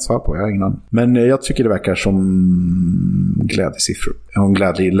 Frankrike kan jag inte svara på, jag har ingen aning. Men jag tycker det verkar som glädjesiffror. Jag har en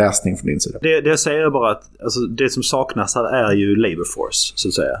glädjelig läsning från din sida. Det jag säger bara att alltså, det som saknas här är ju labor force, så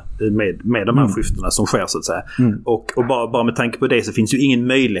att säga. Med de här skiftena som sker, så att säga. Och bara med tanke på det så finns ju ingen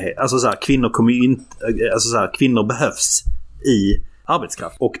möjlighet. Alltså så här, kvinnor kommer ju inte... Alltså så här, kvinnor behövs i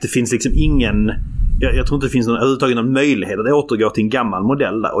arbetskraft. Och det finns liksom ingen... Jag tror inte det finns någon möjlighet att återgå till en gammal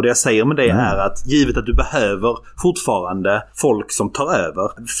modell där. Och det jag säger med det är att givet att du behöver fortfarande folk som tar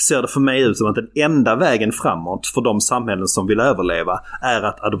över, ser det för mig ut som att den enda vägen framåt för de samhällen som vill överleva är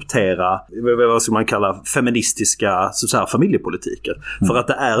att adoptera, vad ska man kalla, feministiska så här, familjepolitiker. För att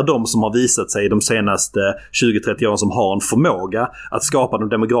det är de som har visat sig de senaste 20-30 åren som har en förmåga att skapa de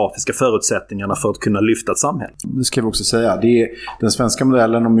demografiska förutsättningarna för att kunna lyfta ett samhälle. Det ska vi också säga. Det är den svenska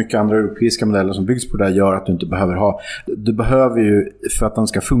modellen och mycket andra europeiska modeller som byggs på det gör att du inte behöver ha... Du behöver ju, för att den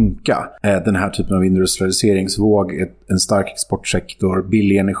ska funka, den här typen av industrialiseringsvåg, en stark exportsektor,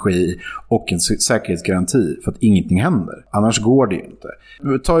 billig energi och en säkerhetsgaranti för att ingenting händer. Annars går det ju inte.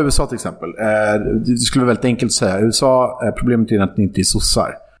 Ta USA till exempel. Det skulle vara väldigt enkelt att säga. USA, problemet är att det inte är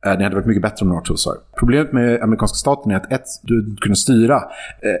sossar. Det hade varit mycket bättre om det var sossar. Problemet med amerikanska staten är att du kunde styra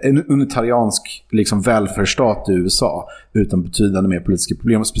en unitariansk liksom, välfärdsstat i USA utan betydande mer politiska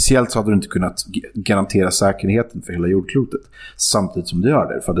problem. Och speciellt så hade du inte kunnat garantera säkerheten för hela jordklotet samtidigt som du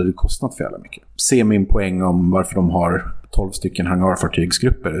gör det, för det hade kostat för jävla mycket. Se min poäng om varför de har 12 stycken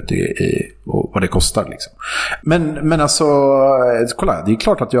hangarfartygsgrupper ute och vad det kostar liksom. Men alltså, kolla, det är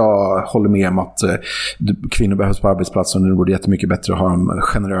klart att jag håller med om att kvinnor behövs på arbetsplatsen och det borde jättemycket bättre att ha en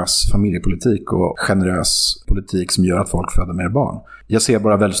generös familjepolitik och generös politik som gör att folk föder mer barn. Jag ser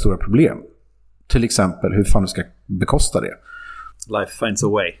bara väldigt stora problem. Till exempel hur fan du ska bekosta det. Life finds a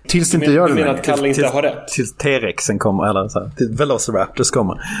way. Tills inte gör det. Du menar att Kalle inte har rätt? Tills T-rexen kommer, eller så här, till Velociraptors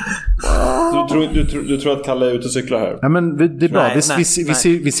kommer. Du tror att Kalle är ute och cyklar här? Ja, men det är bra.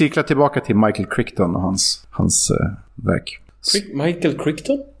 Vi cirklar tillbaka till Michael Crichton och hans verk. Michael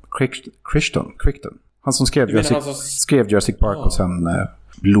Crichton? Crichton. Han som skrev Jurassic Park och sen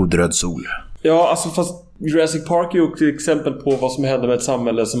Blodröd sol. Ja, alltså fast Jurassic Park är ju också ett exempel på vad som händer med ett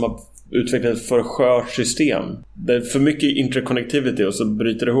samhälle som har utvecklat ett för skört system. Det är för mycket interconnectivity och så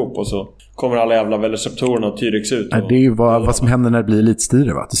bryter det ihop och så kommer alla jävla velociraptorerna och T-rex ut. Det är ju vad som händer när det blir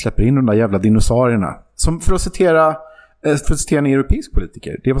elitstyre, va? Du släpper in de där jävla dinosaurierna. Som för att citera en europeisk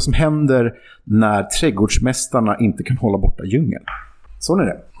politiker. Det är vad som händer när trädgårdsmästarna inte kan hålla borta djungeln. Så är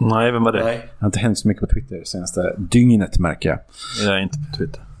det. Nej, vem var det? Nej. Jag har inte hängt så mycket på Twitter senaste dygnet, märker jag. Jag är inte på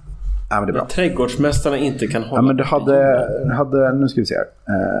Twitter. Ja, men det är bra. Trädgårdsmästarna inte kan hålla. Ja, men du hade nu ska vi se här.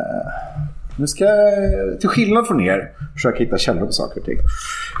 Nu ska jag, till skillnad från er, försöka hitta källor på saker och ting.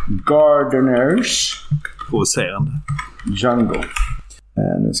 Gardeners. Provocerande. Jungle.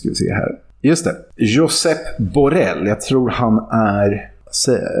 Nu ska vi se här. Just det. Josep Borrell. Jag tror han är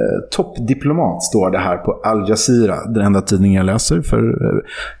toppdiplomat, står det här på Al Jazeera. Den enda tidningen jag läser för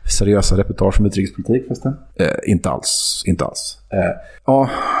seriösa reportage om utrikespolitik förresten. Inte alls. Ja,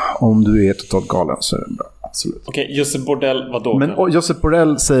 om du är totalt galen så är det bra. Absolut. Okej, Josep Borrell, vadå? Men Josep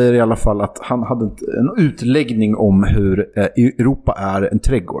Borrell säger i alla fall att han hade en utläggning om hur Europa är en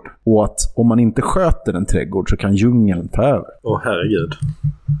trädgård. Och att om man inte sköter en trädgård så kan djungeln ta över. Herregud.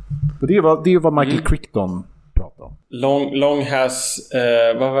 Och det är vad Michael Crichton pratar om. Long has...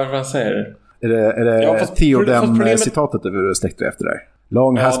 vad säger du? Är det Theodem-citatet du släckte efter där?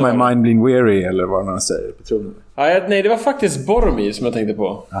 Long has my mind been weary, eller vad man säger på tronen. Nej, det var faktiskt Boromir som jag tänkte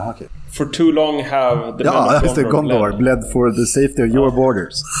på. Aha, okay. For too long have the just det, Gondor bled for the safety of your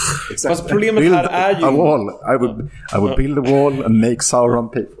borders. Exactly. Fast problemet här är ju... A wall. I would build a wall and make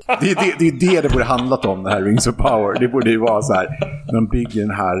Sauron pay. Det är det borde handlat om, det här Rings of Power. Det borde ju vara så här, när de bygger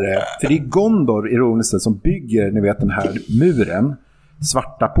den här... För det är Gondor, ironiskt, som bygger, ni vet, den här muren,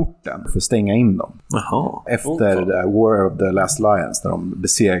 svarta porten, för att stänga in dem. Aha. Efter War of the Last Lions, där de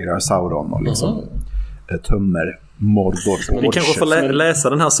besegrar Sauron och liksom tömmer Mordor. Vi kanske får läsa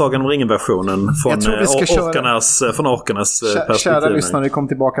den här Sagan om ringen-versionen från orkarnas perspektiv. Kära lyssnare, vi kommer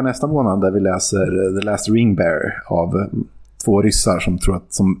tillbaka nästa månad där vi läser The Last Ring Bearer av 2 ryssar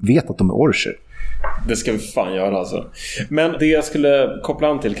som vet att de är orcher. Det ska vi fan göra alltså. Men det jag skulle koppla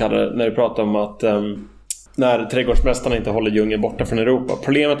an till, Kalle, när du pratar om att när trädgårdsmästarna inte håller djungeln borta från Europa.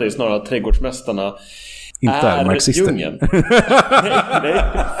 Problemet är ju snarare att trädgårdsmästarna inte är marxister.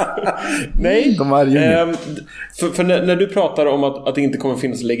 Nej. De är djungeln. För när du pratar om att det inte kommer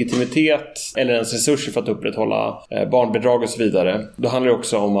finnas legitimitet eller ens resurser för att upprätthålla barnbidrag och så vidare, då handlar det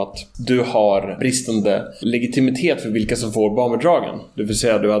också om att du har bristande legitimitet för vilka som får barnbidragen. Det vill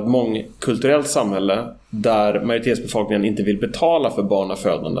säga, du har ett mångkulturellt samhälle där majoritetsbefolkningen inte vill betala för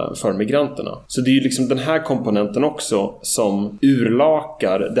barnafödande för migranterna. Så det är ju liksom den här komponenten också som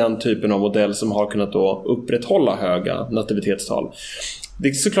urlakar den typen av modell som har kunnat då upprätthålla höga nativitetstal. Det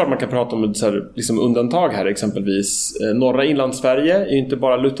är såklart man kan prata om så här, liksom undantag här, exempelvis norra inlandssverige är ju inte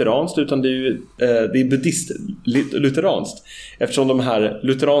bara lutheranskt, utan det är ju det är buddhist-lutheranskt, eftersom de här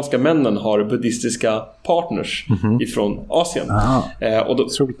lutheranska männen har buddhistiska partners ifrån Asien. Och då,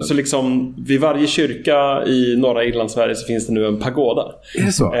 så liksom vid varje kyrka i norra inlandssverige så finns det nu en pagoda. Är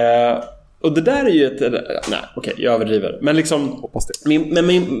det så? Och det där är ju ett... Nej, okej, jag överdriver. Men liksom... På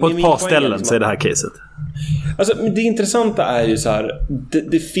ett par ställen liksom, så är det här caset. Alltså, det intressanta är ju så här...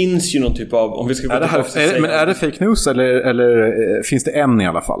 Det finns ju någon typ av... Om vi ska gå men är det fake news eller finns det en i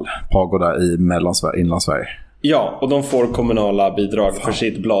alla fall? Pagoda i inlandssverige? Ja, och de får kommunala bidrag för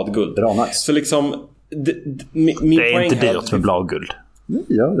sitt bladguld. Nice. Så liksom... Det är inte dyrt med bladguld.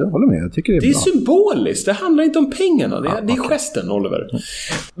 Ja, jag håller med. Jag tycker det är bra. Symboliskt. Det handlar inte om pengarna. Det är gesten, Oliver.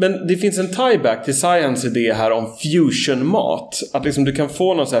 Men det finns en tieback till Science idé här om fusion-mat. Att liksom du kan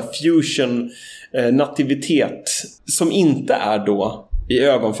få någon så här fusion-nativitet som inte är då i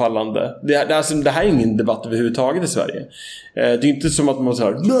ögonfallande. Det här är ingen debatt överhuvudtaget i Sverige. Det är inte som att man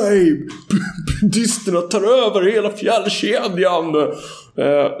säger nej, buddhisterna tar över hela fjällkedjan.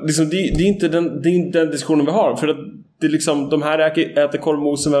 Liksom, det är inte den diskussionen vi har. För att det är liksom, de här äter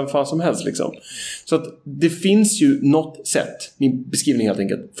korvmosen vem fan som helst liksom. Så att det finns ju något sätt, min beskrivning helt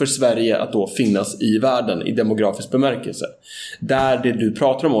enkelt, för Sverige att då finnas i världen i demografisk bemärkelse. Där det du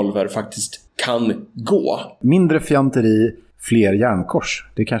pratar om, Oliver, faktiskt kan gå. Mindre fjanteri, fler järnkors.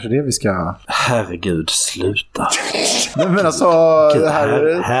 Det är kanske det vi ska... Herregud, sluta. Men alltså...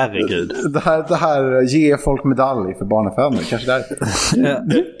 Herregud. Det här ge folk medalj för barnafödande. Kanske där.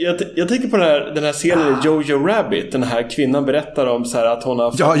 Jag tänker på den här scenen i Jojo Rabbit. Den här kvinnan berättar om så här att hon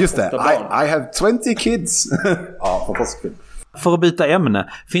har... Ja, just det. I have 20 kids. Ja, fantastiskt. För att byta ämne,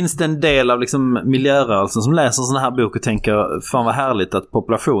 finns det en del av liksom miljörörelsen som läser såna här bok och tänker fan vad härligt att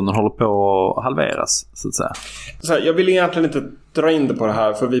populationen håller på att halveras, så att säga? Så här, jag vill egentligen inte dra in det på det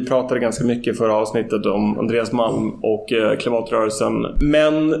här, för vi pratade ganska mycket i förra avsnittet om Andreas Malm och klimatrörelsen.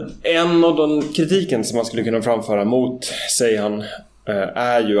 Men en av de kritiken som man skulle kunna framföra mot, säger han,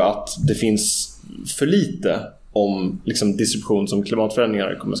 är ju att det finns för lite om liksom disruption som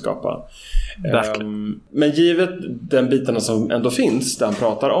klimatförändringar kommer skapa. Men givet den bitarna som ändå finns, där han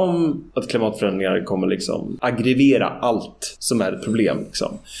pratar om att klimatförändringar kommer liksom aggravera allt som är ett problem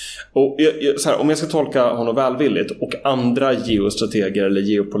liksom. Och så här, om jag ska tolka honom välvilligt och andra geostrateger eller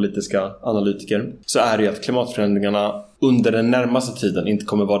geopolitiska analytiker, så är det ju att klimatförändringarna under den närmaste tiden inte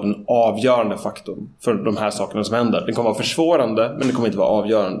kommer vara den avgörande faktorn för de här sakerna som händer. Den kommer vara försvårande, men det kommer inte vara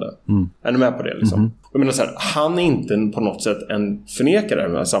avgörande. Är ni med på det liksom? Jag menar så här, han är inte på något sätt en förnekare i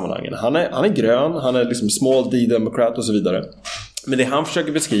de här sammanhangen. Han är grön, han är liksom small D-demokrat och så vidare. Men det han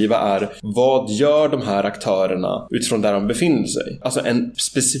försöker beskriva är vad gör de här aktörerna utifrån där de befinner sig. Alltså en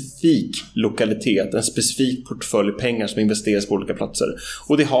specifik lokalitet, en specifik portfölj pengar som investeras på olika platser.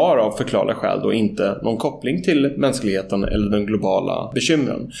 Och det har av förklarliga skäl då inte någon koppling till mänskligheten eller den globala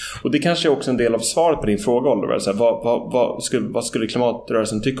bekymren. Och det kanske är också en del av svaret på din fråga, Oliver. Så här, vad skulle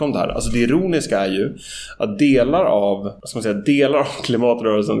klimatrörelsen tycka om det här? Alltså det ironiska är ju att delar av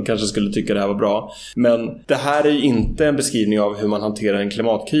klimatrörelsen kanske skulle tycka det här var bra. Men det här är ju inte en beskrivning av hur man hanterar en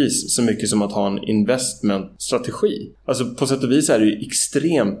klimatkris så mycket som att ha en investmentstrategi. Alltså på sätt och vis är det ju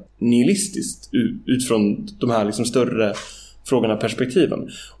extremt nihilistiskt utifrån de här liksom större frågorna, perspektiven.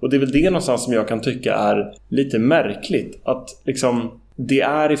 Och det är väl det någonstans som jag kan tycka är lite märkligt, att liksom det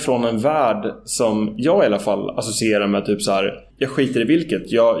är ifrån en värld som jag i alla fall associerar med typ så här: jag skiter i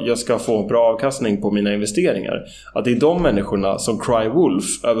vilket, jag ska få bra avkastning på mina investeringar. Att det är de människorna som cry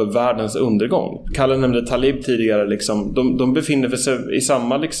wolf över världens undergång. Kalle nämnde Talib tidigare liksom, de befinner sig i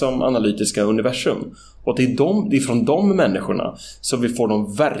samma liksom analytiska universum. Och det är från de människorna som vi får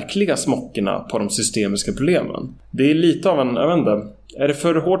de verkliga smockorna på de systemiska problemen. Det är lite av en, jag vet inte, är det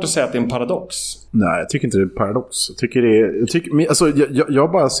för hårt att säga att det är en paradox? Nej, jag tycker inte det är en paradox.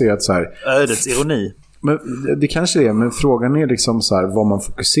 Jag bara ser att så här, ödets ironi. Men det kanske är, men frågan är liksom så här vad man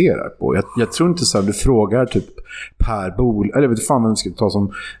fokuserar på. Jag tror inte så här, du frågar typ Per Bol, eller vet du fan vad man ska ta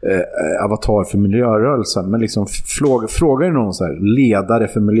som avatar för miljörörelsen, men liksom frågar någon så här ledare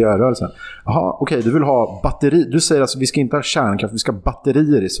för miljörörelsen. Jaha, okej, du vill ha batteri. Du säger alltså vi ska inte ha kärnkraft, vi ska ha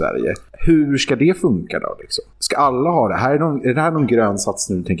batterier i Sverige. Hur ska det funka då liksom? Ska alla ha det? Är det här någon grön sats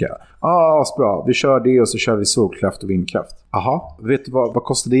nu, tänker jag. Bra. Vi kör det och så kör vi solkraft och vindkraft. Jaha, vet du vad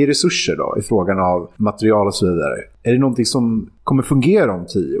kostar det i resurser då i frågan av material och så vidare? Är det någonting som kommer fungera om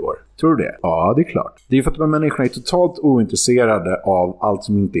 10 år? Tror du det? Ja, det är klart. Det är för att de här människorna är totalt ointresserade av allt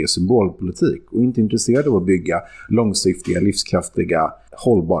som inte är symbolpolitik och inte intresserade av att bygga långsiktiga, livskraftiga,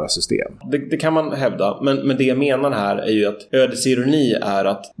 hållbara system. Det kan man hävda, men det jag menar här är ju att ödets ironi är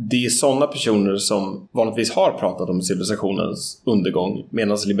att det är sådana personer som vanligtvis har pratat om civilisationens undergång,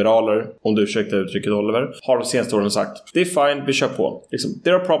 medan liberaler, om du ursäktar uttrycket Oliver, har de senaste åren sagt det är fine, vi kör på. Liksom,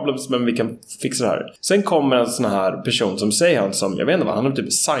 there are problems, men vi kan fixa det här. Sen kommer en sån här person som säger han som, jag vet inte vad, han är typ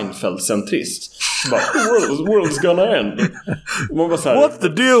Seinfeld-centrist. Bara, world's gonna end. Och man bara så här, what's the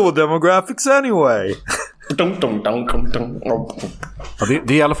deal with demographics anyway? Ja,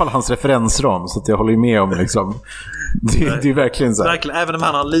 det är i alla fall hans referensram, så att jag håller ju med om liksom, det är verkligen så här. Verkligen, även om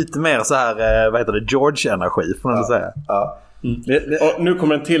han har lite mer så här, vad heter det, George-energi får man säga. Ja. Och nu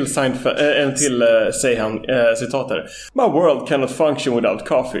kommer en till säger han, citat här. My world cannot function without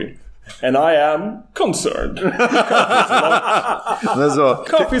coffee. And I am concerned.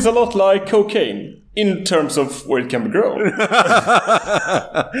 Coffee is a lot like cocaine in terms of where it can be grown.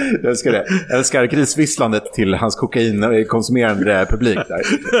 Jag älskar det. Jag älskar grisvisslandet till hans kokainkonsumerande publik där.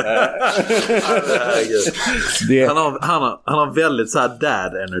 Han har väldigt så här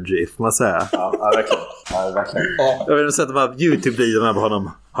dad energy, får man säga. Ja, verkligen. Ja, verkligen. Jag vill sätta bara YouTube-videon på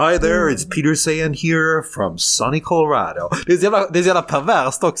honom. Hi there, it's Peter Sayan here from sunny Colorado. Det är så jävla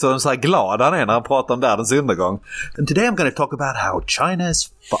perverst också, så här glad han är när han pratar om världens undergång. And today I'm going to talk about how China is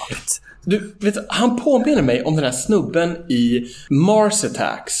fucked. Du vet, han påminner mig om den här snubben i Mars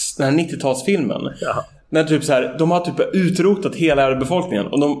Attacks, den här 90-talsfilmen. Ja. När typ så här, de har typ utrotat hela befolkningen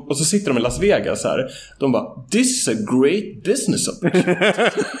och så sitter de i Las Vegas här. De bara, this is a great business opportunity.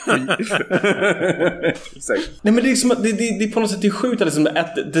 Nej, men det är liksom, det är på något sätt sjukt, liksom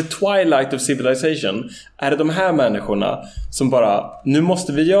at the twilight of civilization är det de här människorna som bara, nu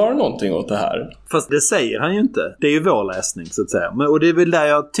måste vi göra någonting åt det här. Fast det säger han ju inte. Det är ju vår läsning, så att säga. Och det är väl där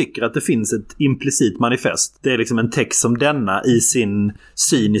jag tycker att det finns ett implicit manifest. Det är liksom en text som denna i sin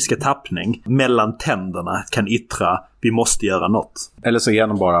cyniska tappning mellan tänderna kan yttra, vi måste göra något. Eller så är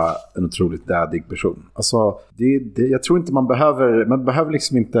han bara en otroligt daddig person. Alltså, jag tror inte man behöver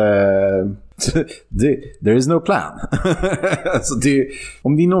liksom inte there is no plan. Alltså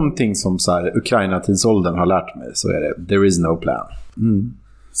om det är någonting som så här, Ukraina-tidsåldern har lärt mig, så är det there is no plan.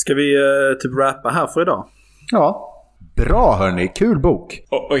 Ska vi typ rappa här för idag? Ja. Bra hörni, kul bok.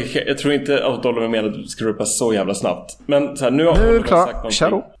 Okay, jag tror inte att Oliver menar att du ska rappa så jävla snabbt. Men så här, nu har Oliver sagt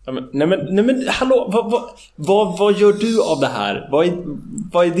någonting. Nej men hallå, vad gör du av det här?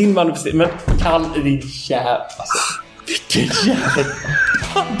 Vad är din manifestering? Men kall din jävel. Alltså, vilken jävel.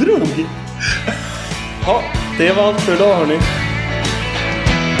 Han drog. Ja, det var allt för idag hörni.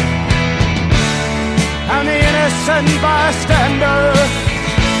 An innocent bystander.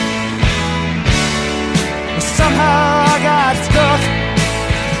 Somehow I got stuck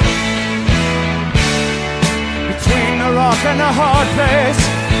between the rock and the hard place,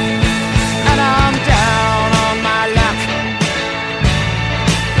 and I'm down on my luck.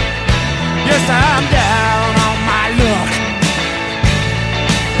 Yes, I'm down on my luck.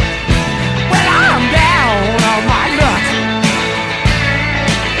 Well, I'm down on my luck.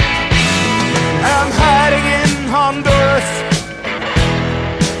 I'm hiding in Honduras.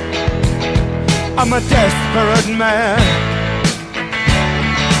 I'm a desperate man.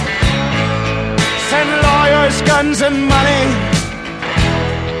 Send lawyers, guns and money.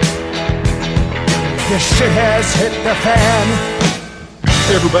 The shit has hit the fan.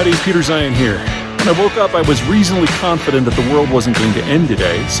 Hey everybody, Peter Zayan here. When I woke up, I was reasonably confident that the world wasn't going to end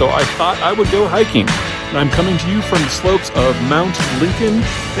today, so I thought I would go hiking. And I'm coming to you from the slopes of Mount Lincoln.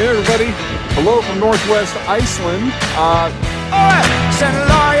 Hey everybody, hello from Northwest Iceland. Send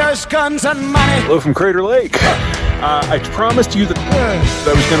lawyers, guns and money. Hello from Crater Lake. I promised you that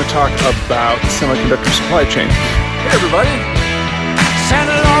I was going to talk about semiconductor supply chain. Hey everybody. Send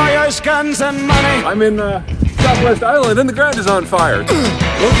lawyers, guns and money. I'm in Southwest Island and the ground is on fire.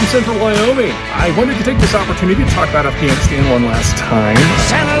 Hello from Central Wyoming. I wanted to take this opportunity to talk about Afghanistan one last time.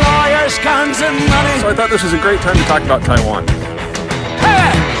 Send lawyers, guns and money. So I thought this was a great time to talk about Taiwan.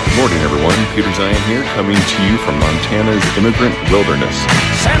 Hey! Good morning, everyone. Peter Zayan here, coming to you from Montana's immigrant wilderness.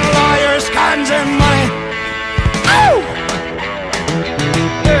 Send lawyers, guns, and money. Oh!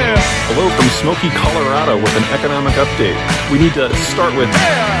 Yeah. Hello from Smoky, Colorado, with an economic update. We need to start with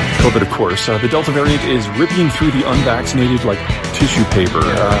COVID, of course. The Delta variant is ripping through the unvaccinated like tissue paper.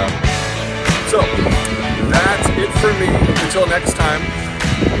 So, that's it for me. Until next time.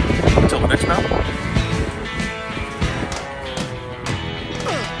 Until the next round.